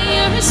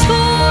desire is for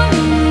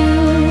you.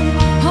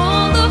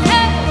 All of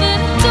heaven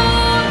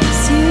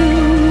adores you.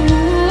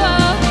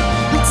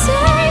 I've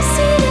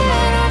tasted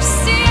and I've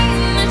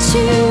seen that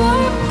you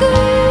are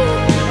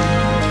good.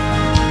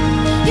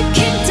 Your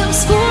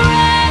kingdom's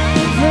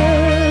forever.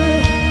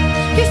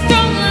 Your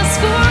throne lasts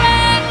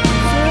forever.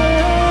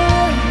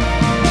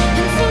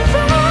 And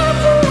forever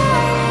I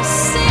will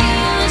sing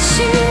that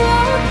you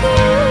are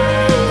good.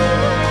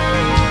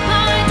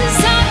 My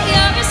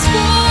desire is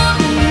for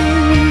you.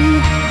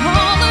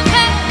 All of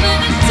heaven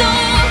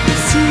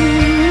adores you.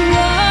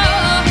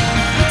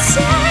 I've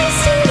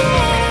tasted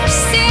and I've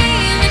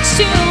seen that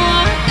you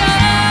are good.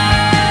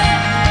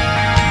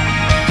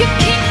 Your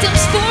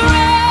kingdom's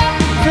forever.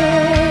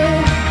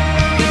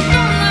 Your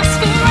throne lasts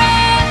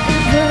forever.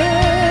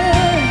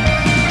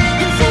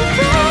 And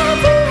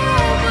forever I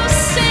will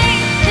sing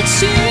that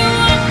you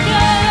are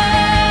good.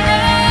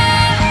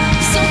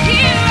 So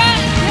here I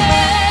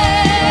lay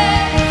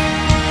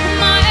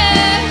my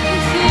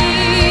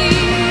everything,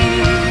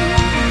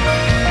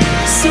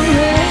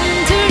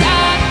 surrendered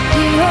at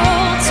the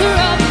altar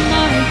of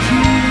my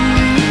King.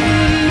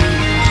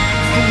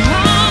 For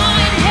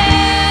I'm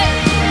His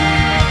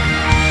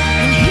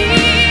and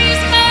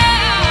He's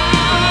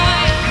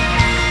mine.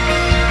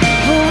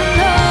 Oh, I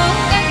know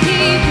that He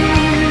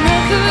will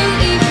never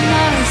leave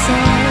my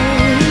side.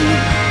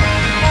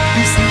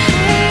 Yes, I'm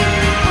hanging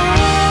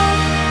on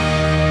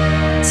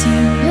to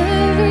you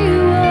wherever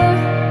you are,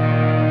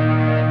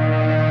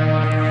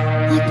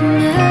 like a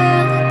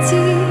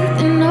melody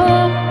that no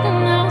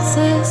one else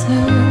has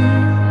heard.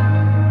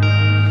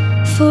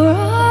 For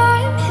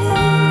I'm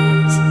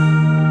His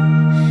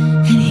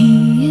and He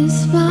is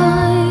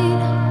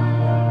mine.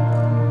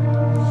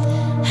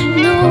 I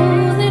know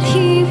that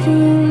He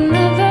will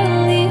never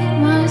leave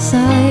my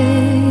side.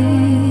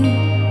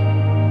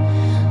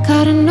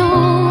 God, I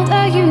know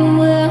that you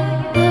will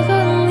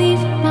never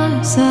leave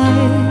my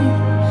side.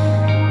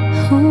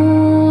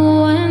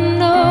 Oh, I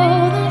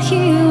know that He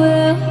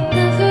will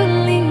never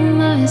leave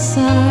my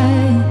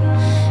side.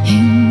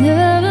 He'll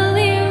never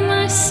leave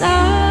my side.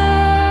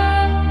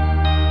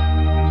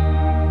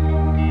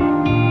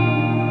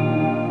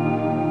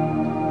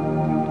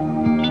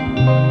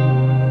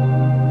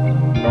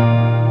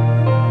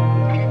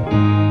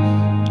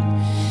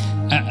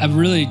 I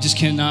really just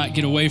cannot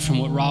get away from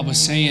what Rob was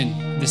saying.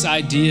 This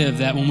idea of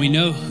that when we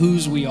know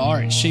whose we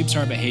are, it shapes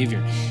our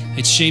behavior.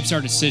 It shapes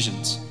our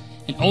decisions.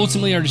 And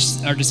ultimately, our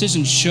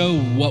decisions show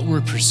what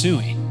we're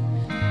pursuing.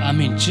 I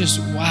mean, just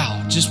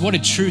wow, just what a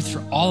truth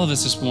for all of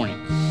us this morning.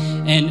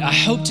 And I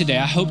hope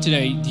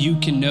today you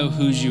can know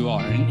whose you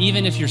are. And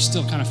even if you're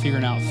still kind of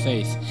figuring out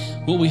faith,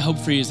 what we hope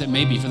for you is that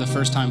maybe for the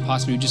first time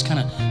possibly, you just kind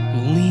of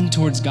lean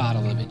towards God a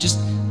little bit. Just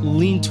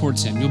lean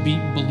towards Him. You'll be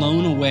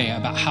blown away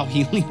about how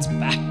He leans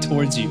back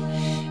towards you.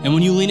 And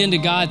when you lean into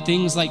God,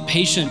 things like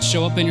patience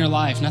show up in your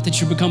life. Not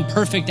that you become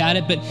perfect at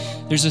it, but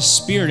there's a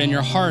spirit in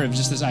your heart of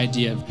just this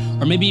idea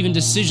of, or maybe even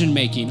decision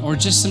making, or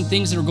just some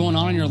things that are going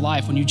on in your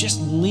life. When you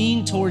just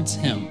lean towards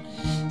Him,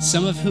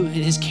 some of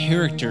His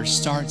character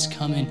starts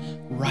coming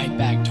right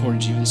back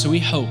towards you. And so we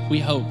hope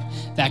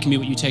that can be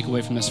what you take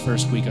away from this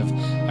first week of,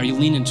 are you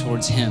leaning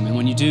towards Him? And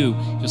when you do,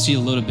 you'll see a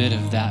little bit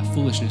of that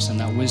foolishness and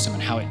that wisdom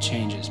and how it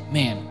changes.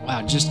 Man,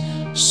 wow, just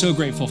so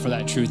grateful for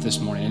that truth this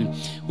morning. And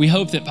we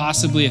hope that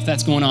possibly if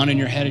that's going on in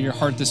your head or your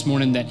heart this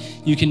morning, that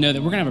you can know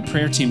that we're gonna have a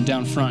prayer team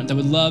down front that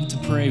would love to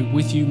pray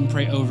with you and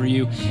pray over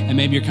you. And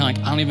maybe you're kind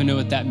of like, I don't even know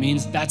what that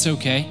means. That's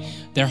okay.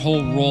 Their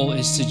whole role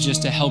is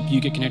to help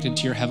you get connected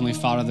to your Heavenly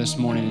Father this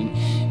morning.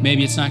 And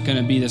maybe it's not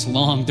gonna be this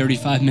long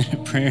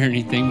 35-minute prayer or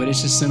anything, but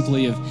it's just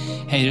simply of,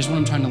 hey, here's what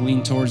I'm trying to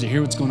lean towards, or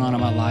hear what's going on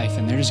in my life,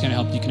 and they're just gonna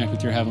help you connect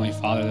with your Heavenly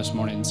Father this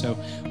morning. And so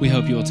we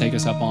hope you will take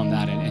us up on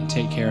that and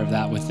take care of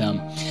that with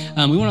them.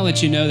 We wanna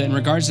let you know that in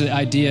regards to the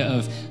idea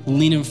of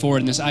leaning forward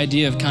and this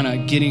idea of kind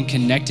of getting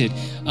connected,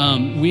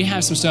 we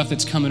have some stuff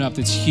that's coming up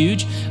that's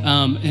huge,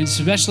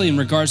 especially in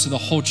regards to the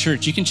whole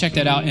church. You can check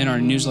that out in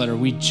our newsletter.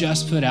 We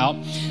just put out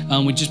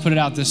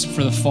this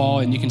for the fall,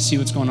 and you can see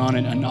what's going on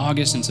in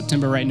August and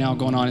September right now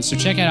going on. And so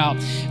check it out.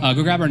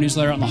 Go grab our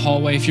newsletter out in the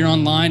hallway. If you're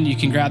online, you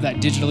can grab that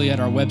digitally at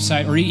our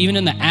website, or even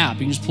in the app.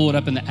 You can just pull it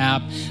up in the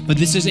app. But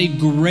this is a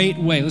great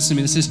way, listen to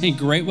me, this is a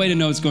great way to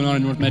know what's going on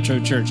in North Metro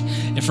Church.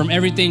 And from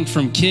everything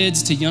from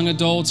kids to young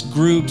adults,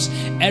 groups,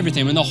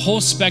 everything. I mean, the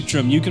whole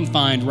spectrum you can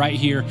find right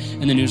here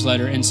in the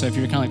newsletter. And so if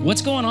you're kind of like,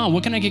 what's going on?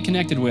 What can I get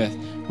connected with?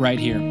 Right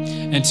here.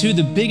 And two of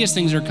the biggest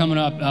things that are coming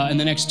up in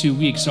the next 2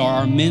 weeks are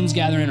our men's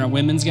gathering and our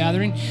women's gathering.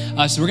 gathering.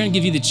 So we're going to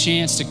give you the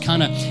chance to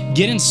kind of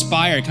get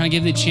inspired, kind of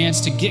give you the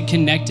chance to get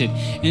connected.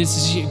 And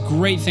it's a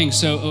great thing.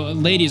 So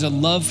ladies, I'd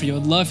love for you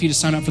to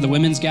sign up for the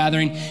women's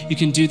gathering. You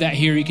can do that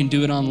here. You can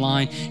do it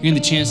online. You're going to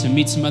get the chance to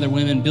meet some other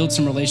women, build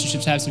some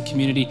relationships, have some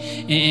community,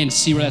 and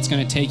see where that's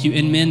going to take you.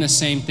 And men, the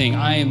same thing.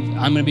 I'm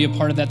going to be a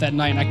part of that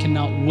night, and I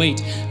cannot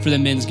wait for the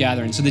men's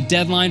gathering. So the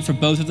deadline for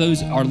both of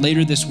those are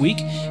later this week,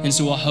 and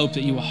so we'll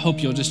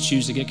hope you'll just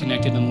choose to get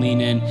connected and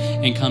lean in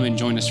and come and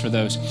join us for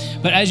those.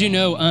 But as you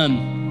know,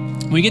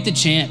 we get the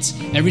chance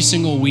every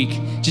single week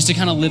just to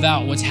kind of live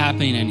out what's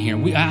happening in here.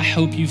 I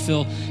hope you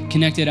feel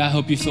connected. I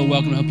hope you feel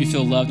welcome. I hope you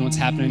feel loved in what's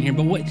happening in here.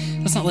 But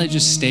let's not let it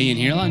just stay in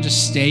here. Let it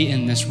just stay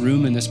in this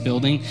room, in this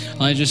building.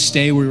 Let it just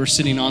stay where we're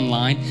sitting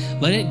online.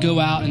 Let it go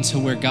out into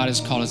where God has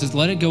called us.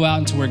 Let it go out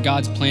into where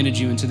God's planted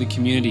you, into the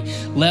community.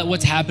 Let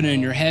what's happening in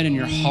your head and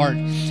your heart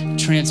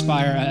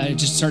transpire,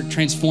 just start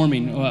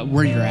transforming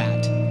where you're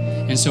at.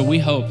 And so we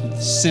hope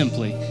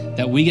simply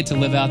that we get to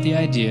live out the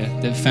idea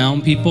that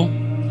found people.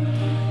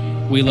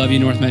 We love you,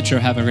 North Metro.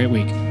 Have a great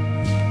week.